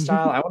orchestral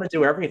style. I want to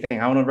do everything.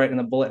 I want to write in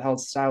the bullet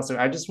held style. So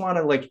I just want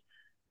to like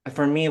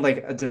for me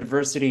like a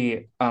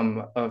diversity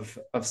of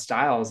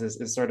styles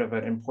is sort of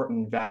an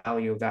important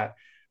value that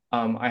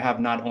I have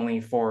not only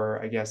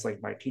for I guess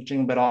like my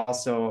teaching but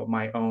also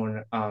my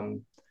own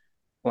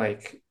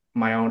like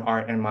my own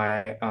art and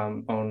my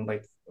own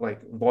like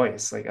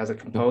voice like as a Hmm.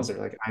 composer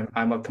like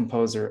I'm a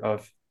composer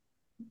of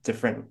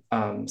different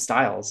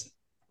styles.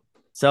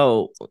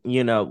 So,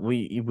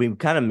 we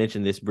kind of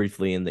mentioned this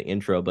briefly in the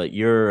intro, but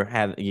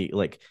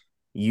like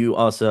you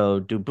also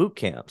do boot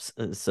camps,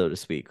 so to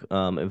speak,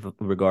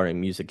 regarding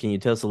music. Can you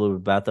tell us a little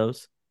bit about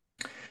those?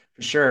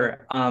 For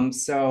sure.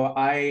 So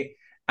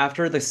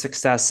after the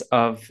success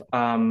of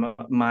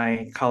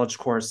my college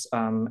course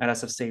at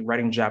SF State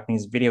writing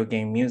Japanese video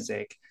game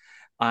music,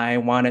 I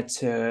wanted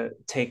to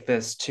take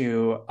this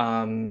to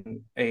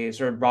a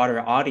sort of broader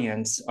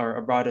audience or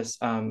a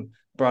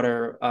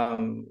broader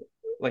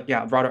like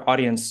yeah broader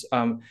audience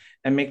and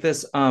make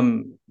this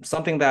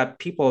something that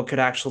people could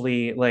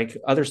actually like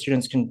other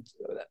students can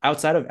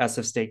outside of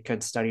SF State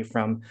could study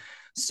from.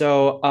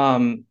 So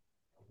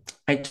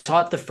I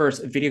taught the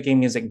first video game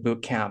music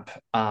boot camp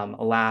uh,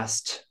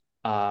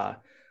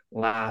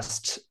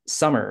 last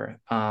summer,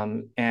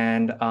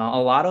 and a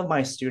lot of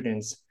my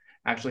students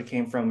actually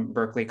came from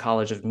Berklee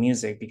College of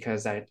Music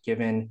because I had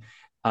given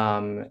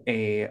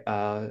a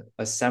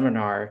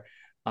seminar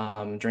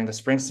during the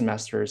spring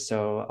semester.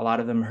 So a lot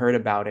of them heard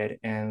about it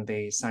and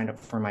they signed up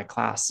for my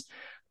class.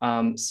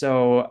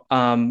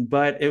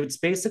 But it's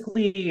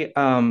basically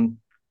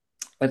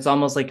it's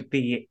almost like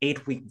the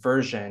 8 week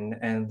version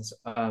and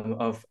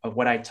of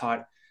what I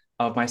taught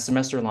of my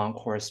semester long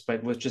course,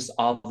 but with just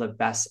all the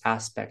best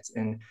aspects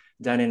and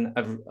done in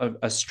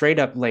a straight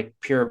up like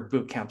pure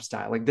boot camp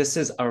style. Like this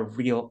is a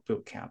real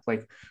boot camp.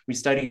 Like we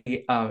study,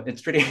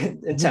 it's pretty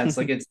intense.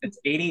 Like it's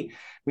 80.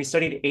 We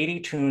studied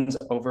 80 tunes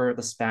over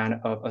the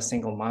span of a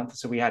single month.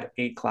 So we had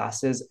 8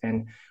 classes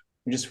and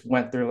we just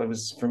went through. It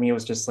was for me. It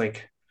was just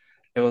like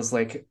it was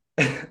like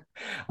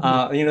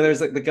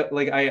there's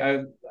like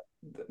I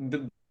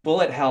the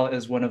bullet hell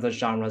is one of the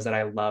genres that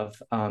I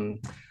love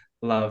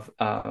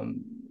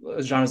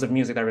genres of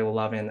music that I really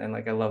love and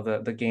like I love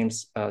the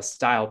game's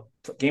style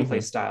gameplay Hmm.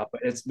 style,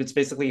 but it's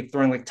basically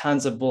throwing like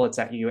tons of bullets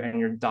at you and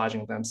you're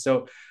dodging them.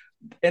 So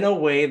in a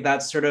way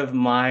that's sort of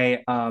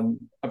my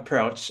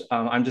approach.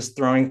 I'm just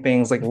throwing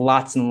things like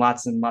lots and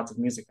lots and lots of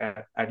music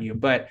at you,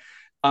 but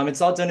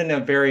it's all done in a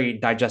very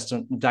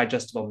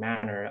digestible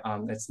manner.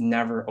 It's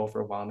never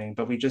overwhelming,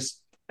 but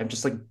I'm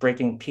just like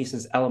breaking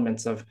pieces,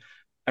 elements of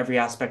every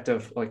aspect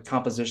of like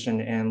composition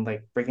and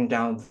like breaking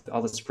down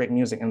all this great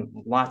music and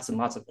lots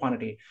of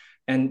quantity.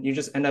 And you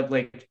just end up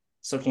like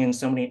soaking in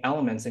so many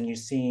elements and you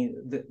see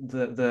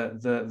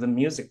the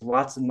music,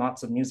 lots and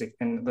lots of music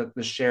and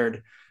the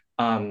shared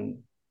um,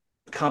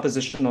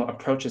 compositional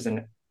approaches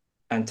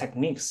and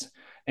techniques.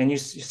 And you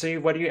see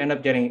what you end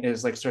up getting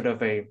is like sort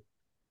of a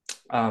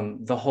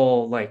the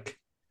whole like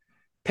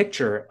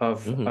picture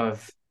Hmm.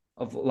 of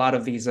a lot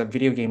of these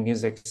video game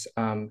music's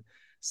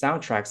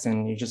soundtracks,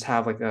 and you just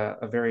have like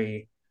a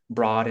very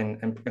broad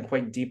and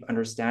quite deep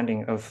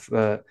understanding of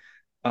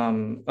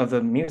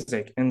the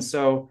music. And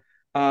so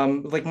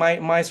like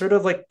my sort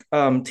of like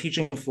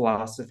teaching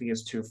philosophy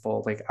is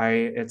twofold. Like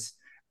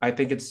I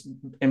think it's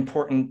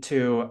important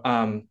to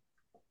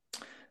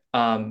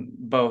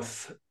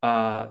both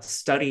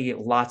study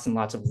lots and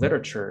lots of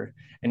literature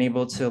and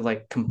able to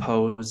like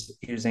compose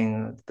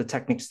using the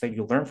techniques that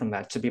you learn from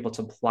that to be able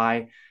to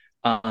apply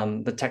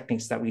the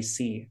techniques that we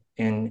see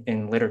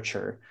in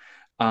literature.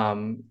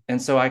 And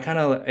so I kind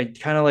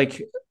of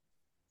like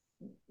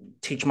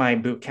teach my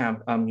boot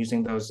camp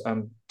using those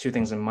two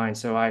things in mind.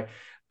 So I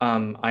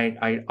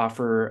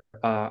offer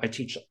I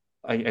teach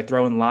I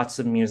throw in lots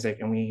of music,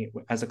 and we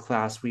as a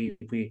class we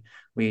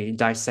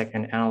dissect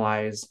and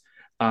analyze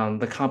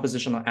the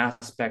compositional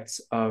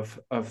aspects of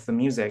the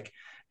music,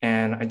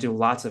 and I do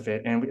lots of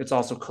it, and it's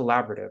also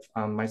collaborative.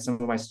 Some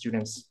of my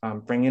students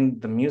bring in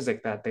the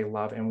music that they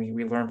love, and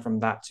we learn from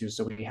that too.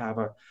 So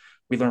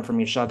we learn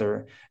from each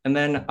other, and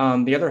then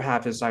the other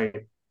half is I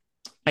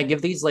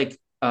give these like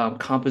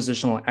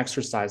compositional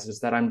exercises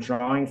that I'm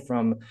drawing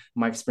from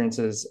my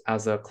experiences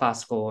as a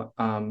classical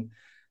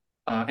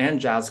and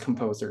jazz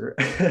composer.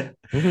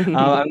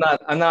 I'm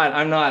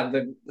not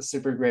the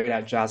super great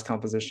at jazz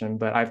composition,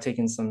 but I've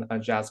taken some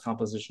jazz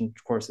composition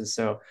courses.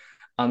 So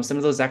some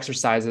of those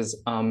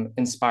exercises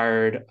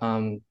inspired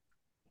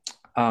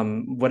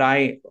what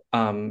I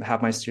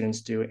have my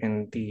students do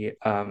in the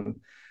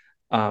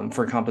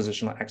for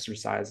compositional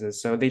exercises.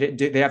 So they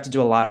have to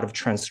do a lot of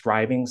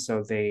transcribing.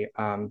 So they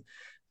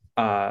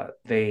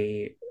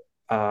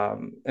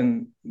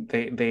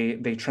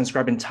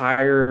transcribe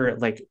entire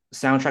like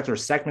soundtracks or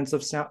segments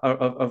of sound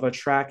of a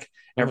track,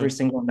 every Mhm.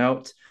 single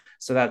note,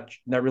 so that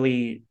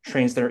really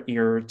trains their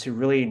ear to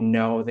really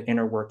know the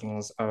inner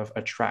workings of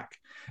a track,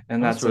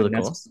 and That's really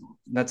cool.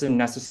 that's a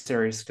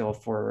necessary skill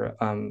for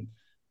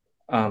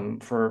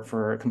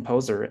a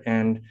composer.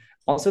 And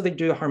also they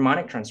do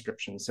harmonic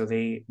transcription, so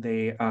they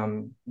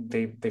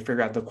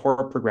figure out the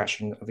chord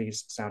progression of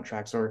these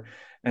soundtracks, or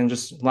and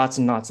just lots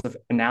and lots of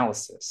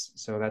analysis.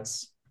 So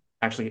that's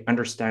actually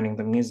understanding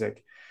the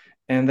music.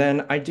 And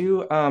then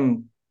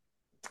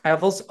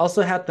I've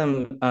also had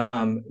them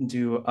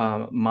do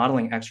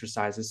modeling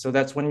exercises. So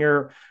that's when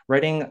you're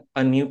writing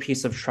a new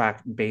piece of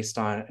track based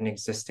on an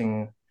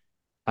existing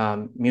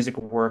music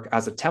work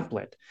as a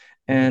template.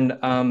 Mhm.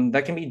 And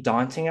that can be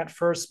daunting at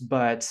first,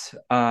 but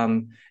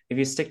if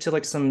you stick to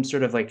like some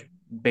sort of like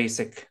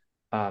basic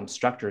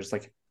structures,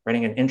 like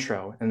writing an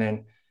intro and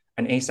then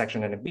an A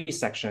section and a B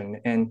section,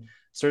 and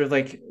sort of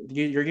like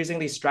you're using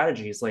these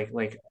strategies, like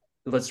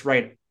let's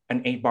write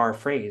an 8-bar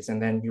phrase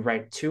and then you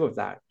write two of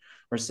that,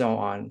 or so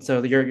on.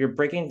 So you're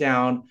breaking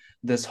down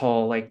this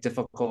whole like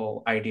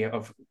difficult idea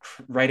of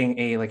writing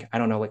a like I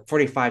don't know like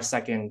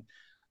 45-second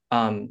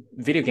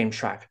video game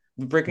track,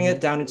 breaking it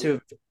Mhm. down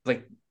into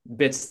like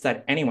bits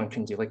that anyone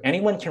can do. Like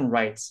anyone can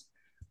write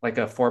like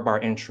a 4-bar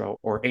intro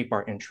or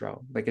 8-bar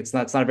intro. Like it's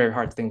not a very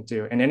hard thing to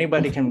do. And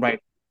anybody can write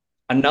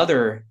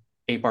another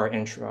 8-bar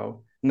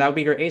intro. And that would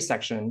be your A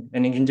section.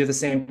 And you can do the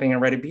same thing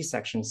and write a B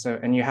section. So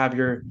and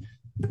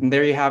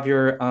there you have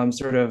your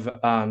sort of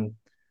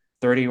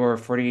 30 or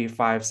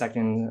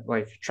 45-second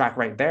like track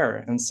right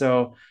there. And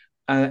so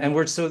and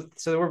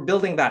we're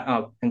building that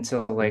up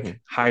into like Mhm.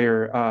 higher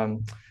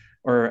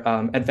or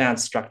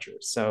advanced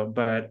structures. So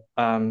but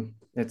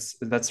it's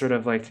that's sort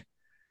of like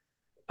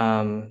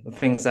the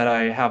things that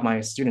I have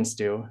my students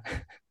do.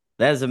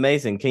 That is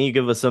amazing. Can you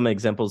give us some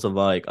examples of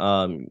like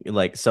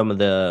some of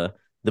the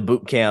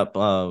boot camp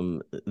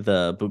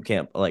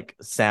like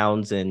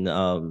sounds and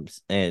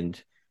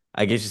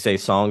I guess you say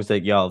songs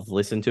that y'all have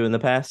listened to in the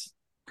past?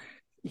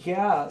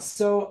 Yeah,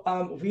 so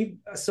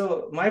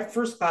so my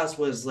first class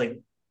was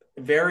like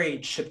very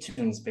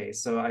chiptunes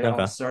based. So I'll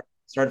Okay.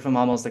 started from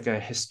almost like a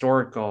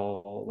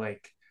historical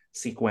like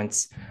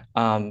sequence.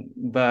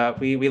 But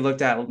we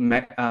looked at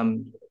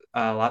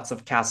lots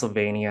of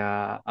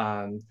Castlevania,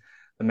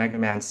 the Mega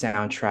Man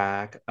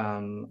soundtrack,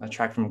 a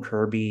track from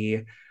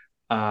Kirby.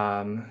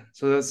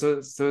 Those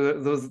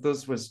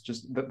was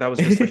just that was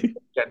just like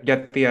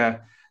get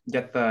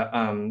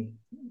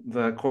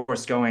the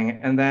course going,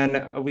 and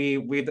then we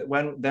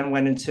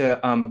went into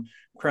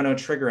Chrono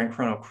Trigger and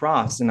Chrono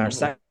Cross in our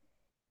Mhm.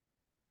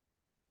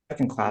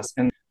 second class,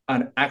 and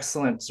an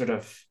excellent sort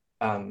of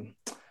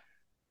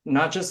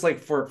not just like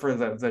for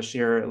the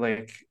sheer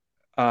like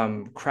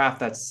craft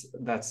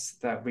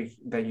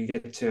that you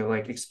get to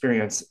like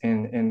experience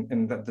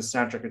in the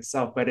soundtrack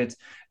itself, but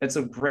it's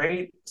a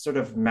great sort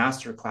of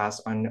master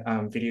class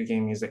on video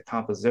game music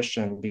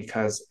composition,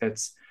 because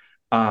it's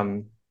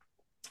um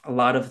a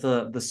lot of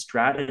uh, the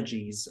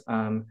strategies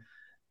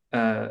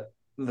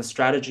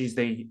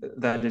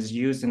that is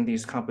used in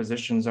these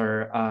compositions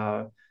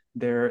are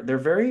they're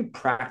very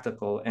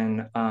practical,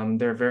 and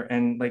they're very,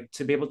 and like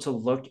to be able to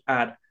look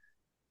at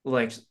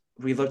like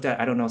we looked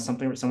at I don't know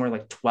something somewhere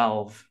like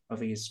 12 of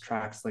these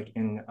tracks like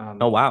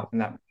Oh wow. in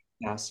that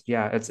class.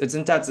 Yeah, it's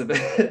intensive.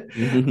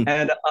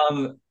 and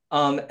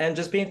and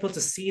just being able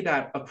to see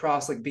that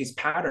across like these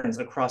patterns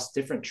across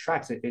different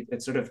tracks,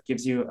 it sort of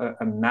gives you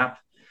a map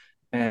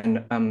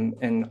and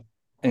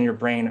in your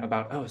brain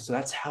about, oh, so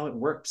that's how it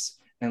works,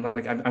 and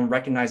like I'm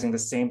recognizing the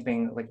same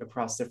thing like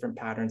across different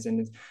patterns,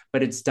 and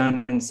but it's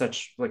done in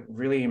such like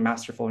really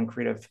masterful and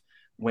creative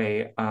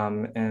way,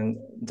 and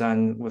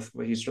done with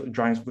what he's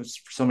drawing with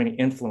so many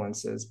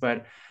influences.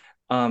 But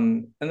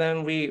and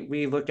then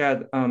we look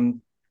at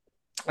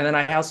and then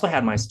I also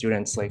had my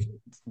students like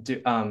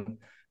do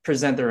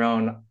present their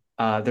own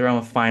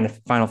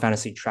Final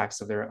Fantasy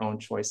tracks of their own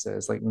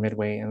choices, like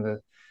midway in the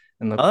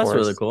Oh, that's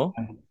really course. cool.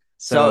 So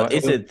So it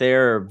is was it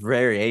their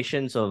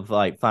variations of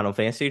like Final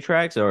Fantasy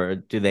tracks, or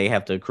do they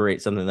have to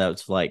create something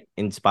that's like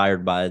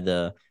inspired by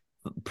the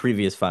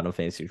previous Final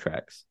Fantasy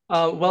tracks?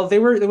 well,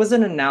 it was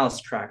an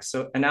Okay.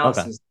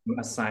 analysis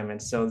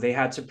assignment. So they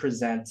had to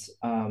present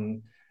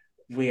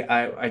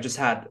I just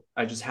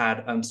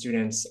had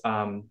students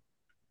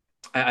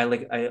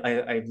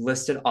I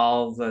listed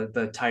all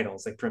the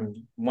titles like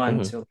from one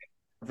Hmm. to like,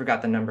 I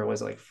forgot the number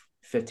was like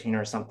 15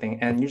 or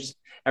something, and you just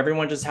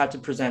everyone just had to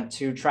present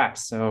two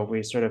tracks. So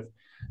we sort of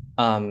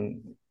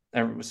um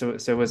so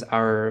it was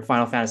our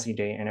Final Fantasy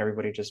day, and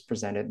everybody just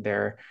presented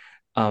their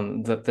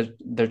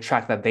the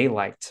track that they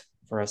liked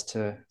for us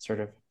to sort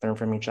of learn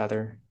from each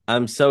other.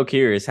 I'm so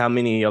curious how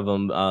many of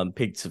them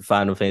picked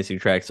Final Fantasy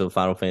tracks of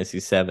Final Fantasy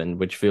VII,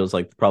 which feels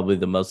like probably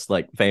the most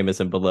like famous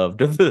and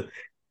beloved of the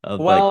of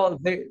like. Well,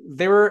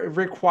 they were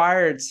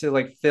required to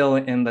like fill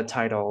in the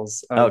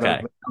titles of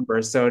Okay. the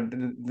numbers, so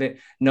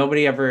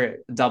nobody ever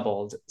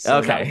doubled.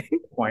 So that was Okay.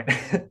 the point.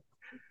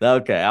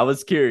 Okay. I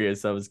was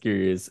curious. I was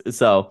curious.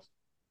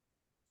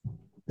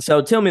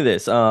 So tell me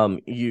this. I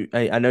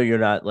know you're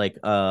not like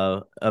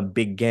a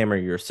big gamer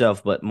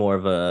yourself, but more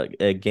of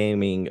a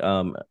gaming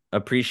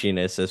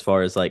appreciationist as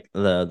far as like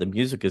the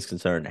music is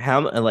concerned.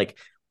 How like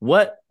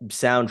what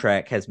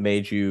soundtrack has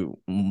made you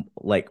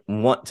like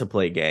want to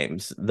play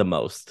games the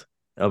most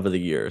over the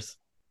years?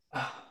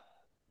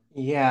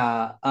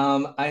 Yeah,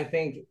 I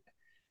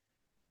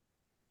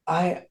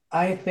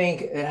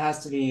think it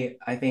has to be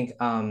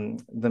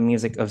the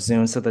music of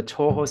Zoom. So the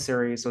Toho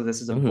series, so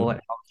this is a bullet Hmm.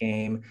 hell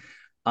game.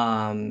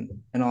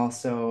 And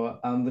also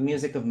the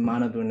music of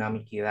Manabu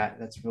Namiki,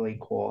 that's really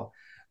cool.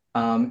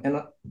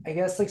 And I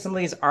guess like some of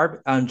these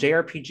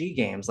JRPG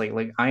games,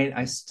 like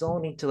I still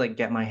need to like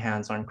get my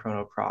hands on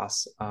Chrono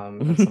Cross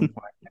at some point.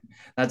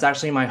 That's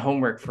actually my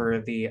homework for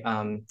the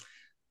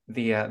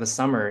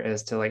summer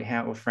is to like hang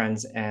out with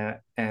friends and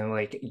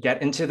like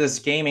get into this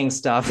gaming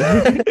stuff.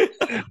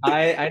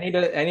 I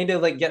need to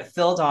like get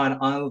filled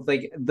on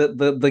like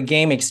the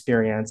game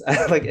experience.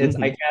 Like it's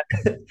I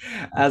can't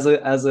as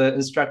a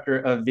instructor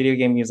of video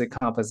game music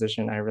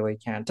composition, I really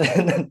can't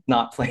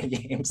not play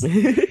games.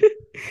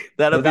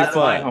 That'll So be that's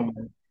my fun.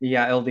 homework.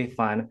 Yeah, it'll be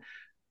fun.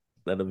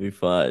 That'll be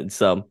fun.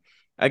 So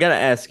I gotta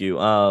ask you,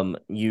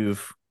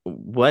 you've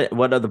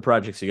what other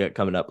projects you got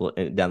coming up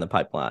down the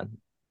pipeline?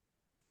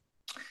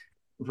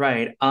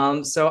 Right.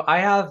 So I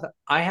have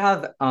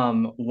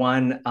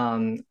one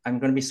I'm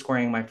going to be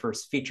scoring my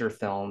first feature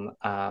film.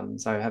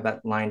 So I have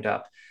that lined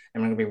up.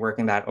 I'm going to be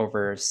working that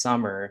over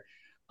summer.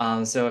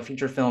 So a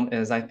feature film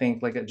is I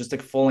think like just a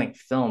full length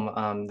film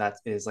that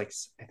is like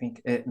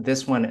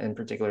this one in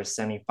particular is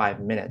 75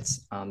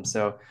 minutes. That's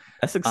Um,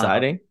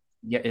 exciting.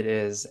 yeah, it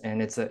is,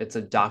 and it's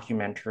a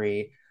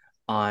documentary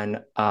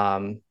on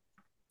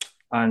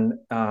on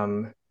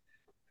um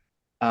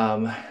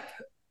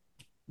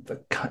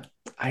the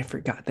I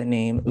forgot the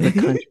name the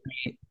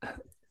country.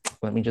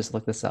 Let me just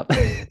look this up.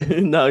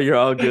 No, you're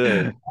all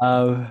good.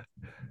 um,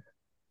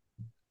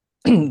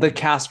 the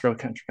Castro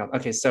Country Club.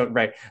 Okay, so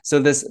right, so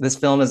this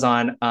film is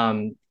on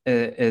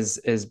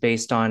is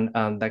based on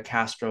the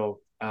Castro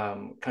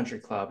Country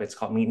Club. It's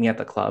called Meet Me at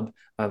the Club.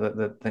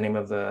 The name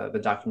of the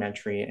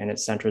documentary, and it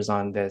centers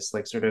on this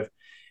like sort of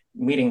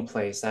meeting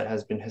place that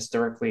has been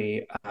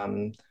historically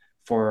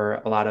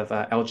for a lot of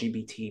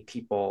LGBT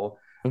people.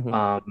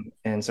 Mhm.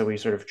 And so we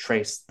sort of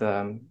trace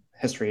the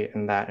history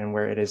in that and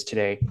where it is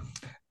today.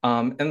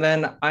 And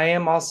then I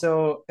am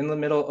also in the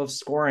middle of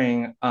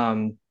scoring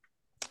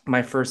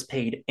my first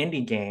paid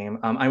indie game.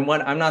 I'm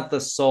not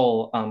the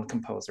sole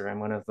composer. I'm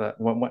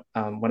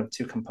one of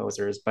two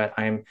composers, but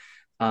I'm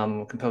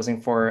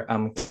composing for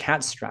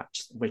Cat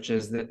Strats, which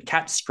is the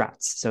Cat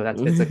Strats. So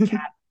that's it's a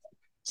cat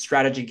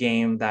strategy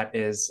game that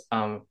is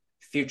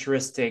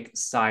futuristic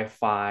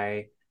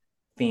sci-fi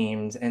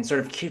themed and sort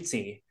of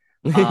cutesy.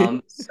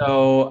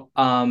 So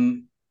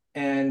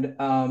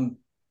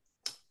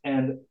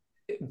and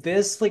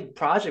this like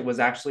project was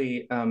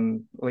actually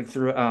like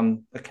through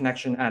a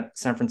connection at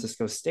San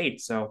Francisco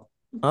State. Oh,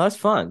 that's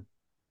fun.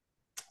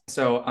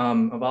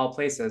 Of all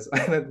places,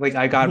 like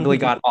I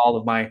got all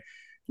of my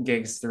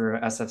gigs through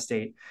SF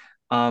State.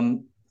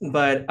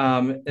 But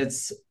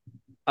it's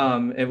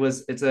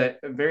a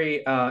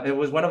very it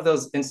was one of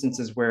those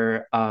instances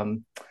where I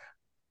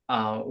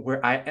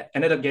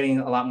ended up getting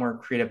a lot more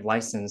creative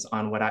license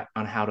on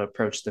on how to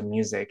approach the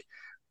music.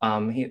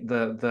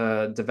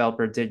 The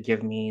developer did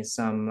give me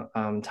some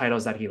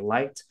titles that he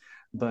liked,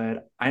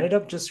 but I ended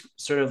up just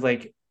sort of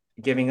like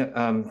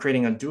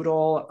creating a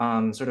doodle.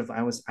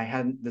 I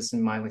had this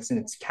in mind like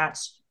since it's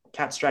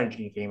cat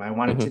strategy game, I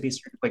wanted to Mhm. be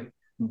sort of like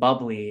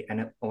bubbly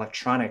and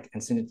electronic,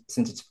 and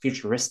since it's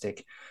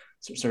futuristic,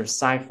 sort of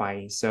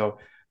sci-fi.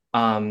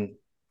 Um,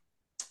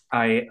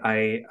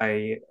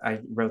 I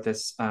wrote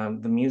this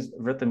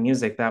wrote the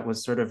music that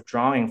was sort of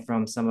drawing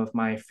from some of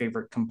my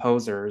favorite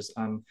composers,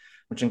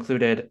 which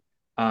included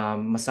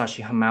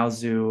Masashi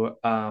Hamauzu,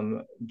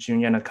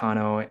 Junya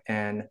Nakano,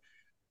 and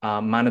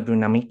Manabu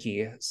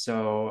Namiki.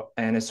 So,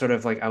 and it's sort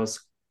of like I was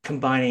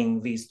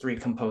combining these three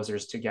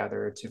composers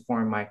together to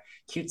form my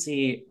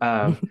cutesy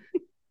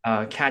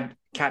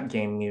cat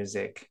game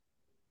music.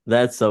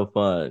 That's so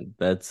fun.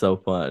 That's so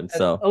fun. And,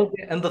 So, oh,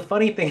 and the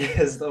funny thing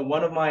is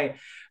that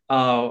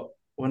uh,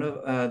 one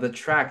of the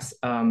tracks,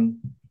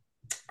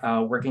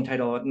 working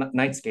title,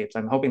 Nightscapes.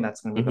 I'm hoping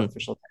that's going to be the mhm.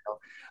 official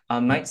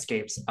title.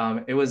 Nightscapes.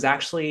 It was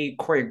actually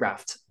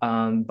choreographed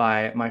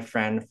by my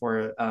friend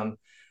for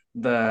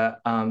the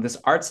this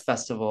arts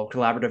festival,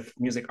 collaborative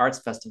music arts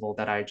festival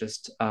that I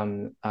just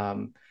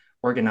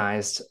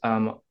organized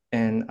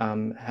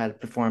and had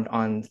performed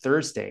on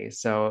Thursday.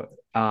 So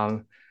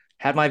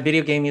had my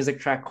video game music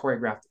track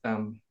choreographed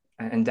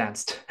and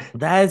danced.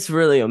 That's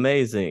really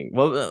amazing.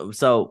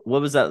 So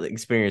what was that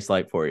experience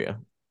like for you?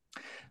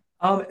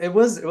 It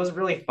was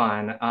really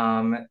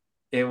fun.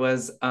 It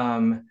was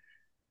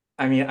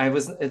I mean,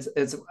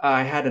 it's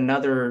I had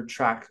another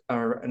track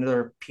or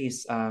another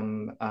piece,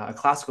 a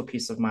classical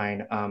piece of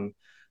mine,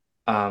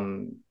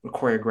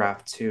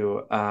 choreographed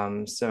too.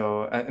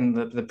 So in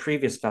the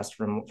previous fest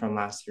from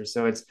last year.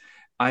 So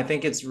I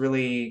think it's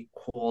really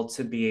cool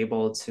to be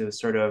able to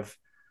sort of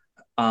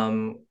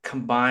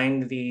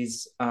combine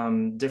these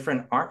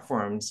different art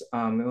forms.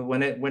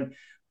 When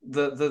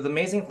the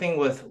amazing thing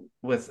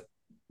with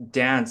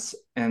dance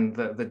and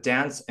the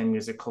dance and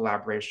music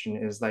collaboration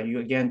is that you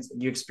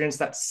experience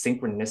that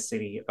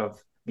synchronicity of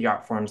the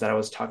art forms that I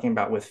was talking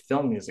about with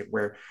film music,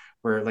 where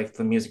like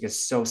the music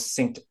is so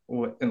synced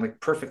and like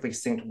perfectly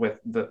synced with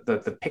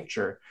the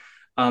picture.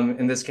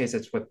 In this case,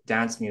 it's with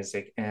dance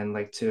music, and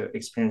like to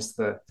experience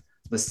the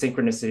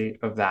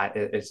synchronicity of that,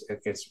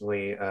 it's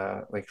really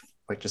like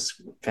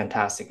just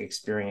fantastic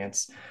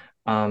experience.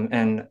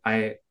 And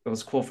it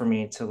was cool for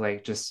me to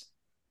like just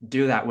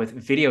do that with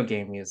video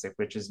game music,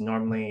 which is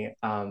normally,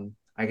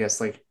 I guess,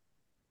 like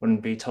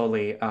wouldn't be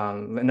totally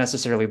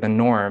necessarily the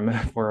norm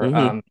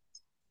Hmm.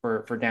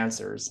 for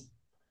dancers.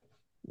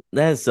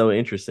 That's so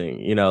interesting.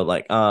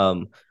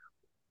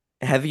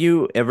 Have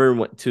you ever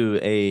went to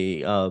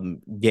a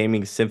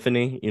gaming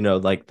symphony?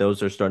 Like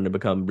those are starting to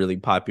become really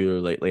popular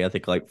lately. I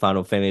think like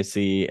Final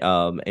Fantasy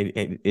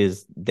it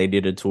is they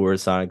did a tour,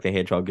 Sonic the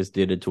Hedgehog just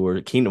did a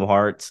tour. Kingdom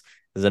Hearts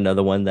is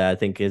another one that I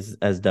think is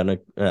has done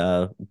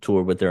a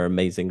tour with their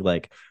amazing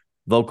like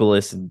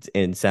vocalists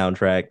and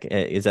soundtrack.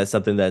 Is that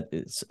something that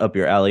is up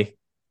your alley?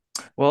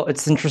 Well,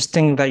 it's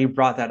interesting that you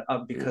brought that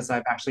up because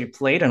I've actually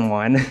played in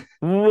one.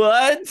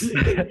 What?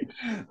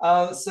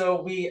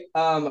 So we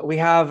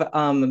have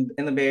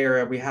in the Bay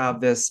Area we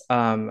have this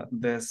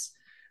orchestra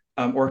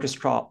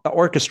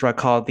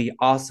called the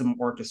Awesome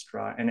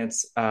Orchestra, and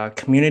it's a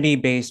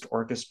community-based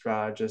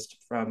orchestra just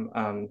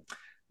from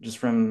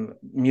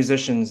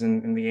musicians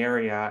in the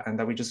area, and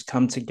that we just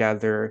come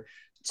together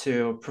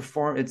to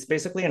perform. It's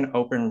basically an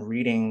open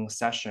reading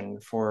session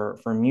for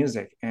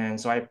music,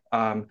 and so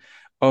I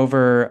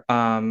over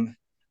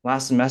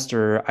last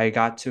semester I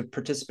got to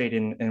participate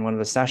in one of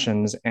the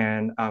sessions,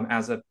 and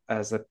as a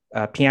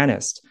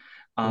pianist.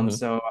 Hmm.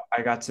 So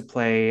I got to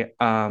play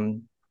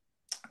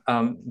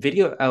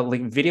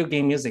video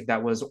game music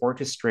that was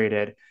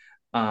orchestrated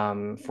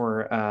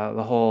for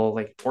the whole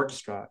like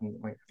orchestra, and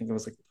like I think it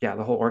was like, yeah,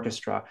 the whole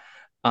orchestra.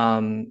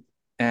 um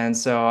and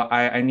so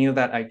I knew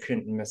that I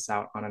couldn't miss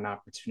out on an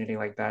opportunity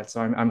like that,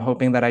 so I'm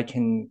hoping that I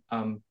can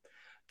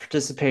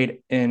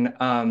participate in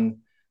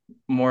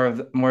more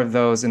of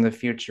those in the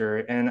future,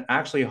 and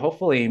actually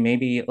hopefully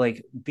maybe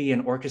like be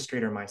an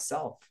orchestrator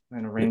myself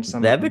and arrange some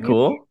of That'd the be music.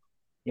 cool.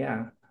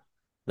 Yeah,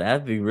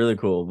 That'd be really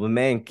cool. But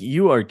man,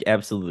 you are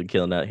absolutely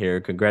killing out here.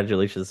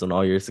 Congratulations on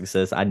all your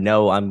success. I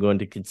know I'm going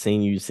to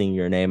continue seeing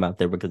your name out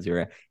there because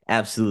you're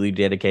absolutely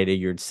dedicated.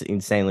 You're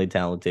insanely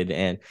talented,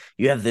 and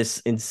you have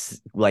this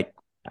like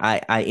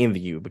I envy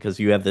you because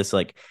you have this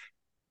like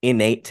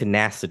innate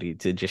tenacity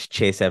to just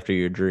chase after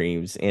your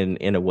dreams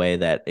in a way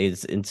that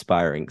is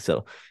inspiring.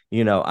 So,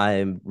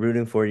 I'm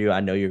rooting for you. I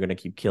know you're going to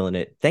keep killing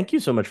it. Thank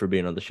you so much for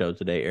being on the show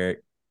today,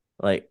 Eric.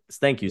 Like,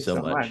 thank you thank you so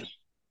so much. much.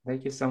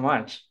 Thank you so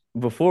much.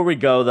 Before we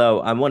go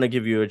though, I want to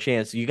give you a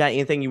chance. You got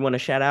anything you want to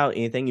shout out?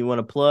 Anything you want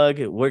to plug?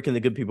 Where can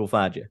the good people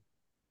find you?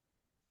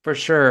 For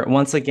sure.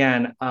 Once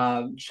again,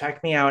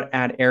 check me out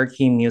at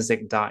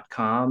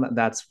airkeymusic.com.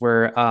 That's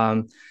where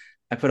I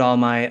put all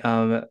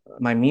my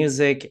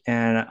music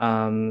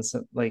and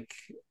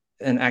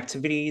and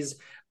activities.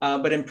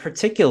 But in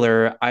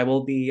particular, I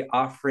will be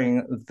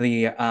offering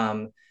the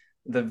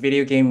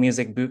video game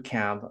music boot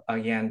camp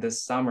again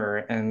this summer,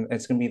 and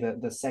it's going to be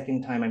the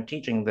second time I'm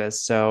teaching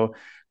this. So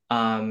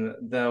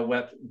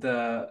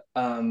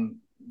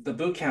the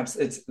boot camps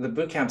it's the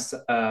boot camps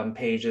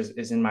page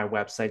is in my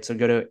website, so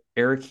go to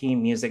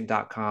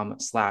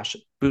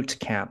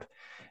erickymusic.com/bootcamp,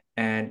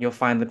 and you'll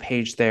find the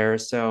page there.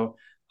 So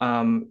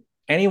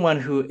anyone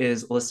who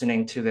is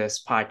listening to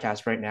this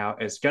podcast right now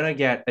is going to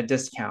get a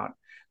discount.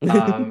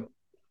 um,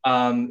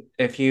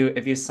 if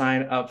you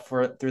sign up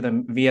for through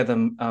the via the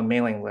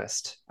mailing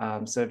list.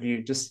 So if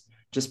you just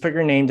put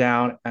your name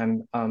down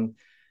and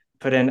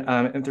put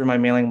in through my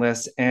mailing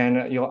list,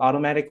 and you'll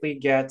automatically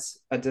get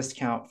a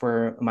discount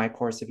for my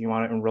course if you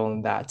want to enroll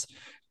in that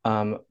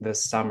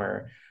this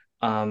summer.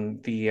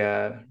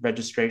 The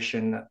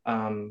registration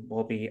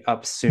will be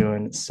up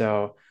soon,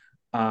 so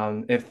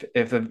if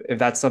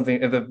that's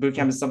something, if the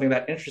bootcamp is something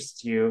that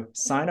interests you,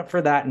 sign up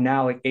for that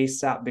now, like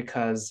ASAP,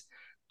 because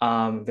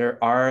there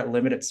are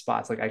limited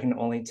spots. Like I can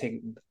only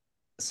take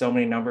so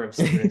many number of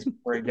students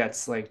before it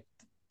gets like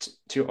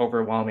too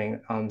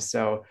overwhelming.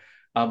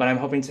 But I'm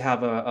hoping to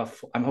have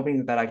I'm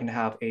hoping that I can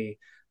have a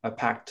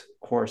packed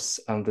course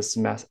this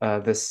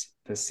semester, this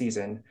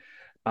season.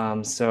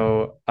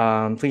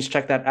 Please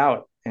check that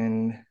out.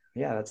 And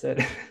yeah, that's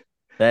it.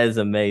 That is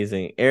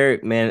amazing.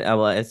 Eric, man,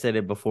 I said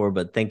it before,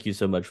 but thank you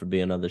so much for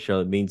being on the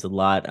show. It means a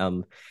lot. I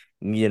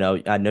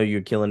know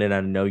you're killing it. I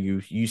know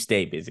you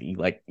stay busy.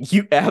 Like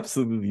you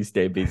absolutely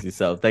stay busy.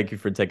 So thank you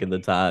for taking the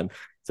time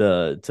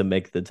to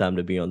make the time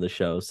to be on the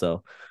show.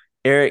 So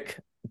Eric,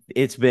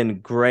 it's been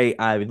great.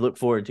 I look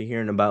forward to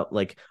hearing about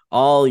like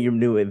all your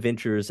new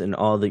adventures and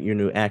your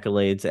new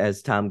accolades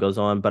as time goes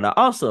on. But I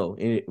also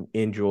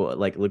enjoy,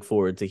 like, look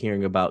forward to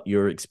hearing about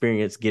your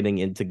experience getting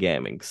into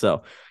gaming.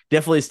 So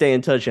definitely stay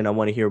in touch, and I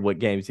want to hear what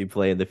games you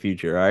play in the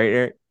future. All right,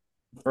 Eric?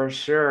 For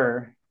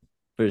sure.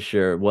 For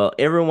sure. Well,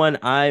 everyone,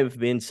 I've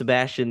been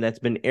Sebastian. That's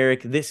been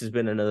Eric. This has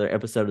been another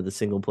episode of the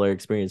Single Player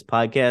Experience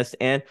podcast,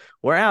 and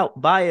we're out.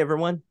 Bye,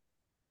 everyone.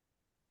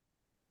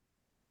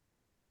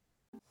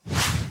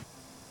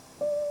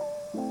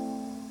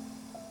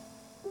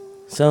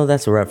 So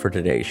that's a wrap for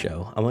today's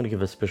show. I want to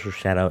give a special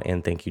shout out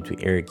and thank you to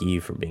Eric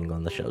Yee for being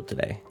on the show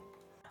today.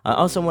 I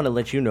also want to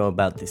let you know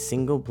about the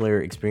Single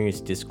Player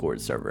Experience Discord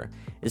server.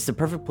 It's the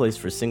perfect place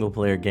for single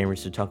player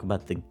gamers to talk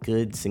about the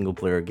good single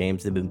player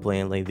games they've been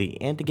playing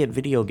lately and to get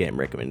video game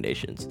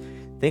recommendations.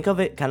 Think of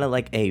it kind of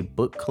like a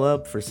book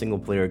club for single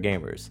player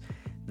gamers.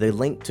 The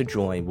link to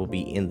join will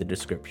be in the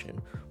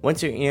description.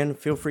 Once you're in,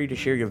 feel free to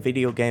share your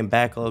video game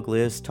backlog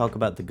list, talk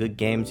about the good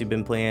games you've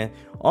been playing,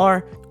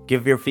 or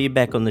give your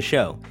feedback on the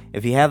show.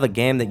 If you have a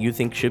game that you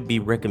think should be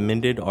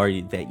recommended or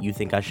that you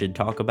think I should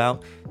talk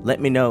about, let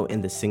me know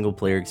in the Single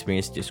Player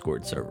Experience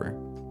Discord server.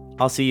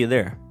 I'll see you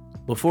there.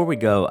 Before we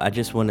go, I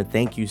just want to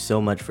thank you so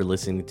much for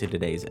listening to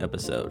today's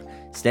episode.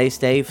 Stay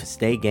safe,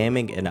 stay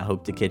gaming, and I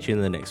hope to catch you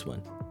in the next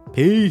one.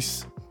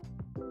 Peace!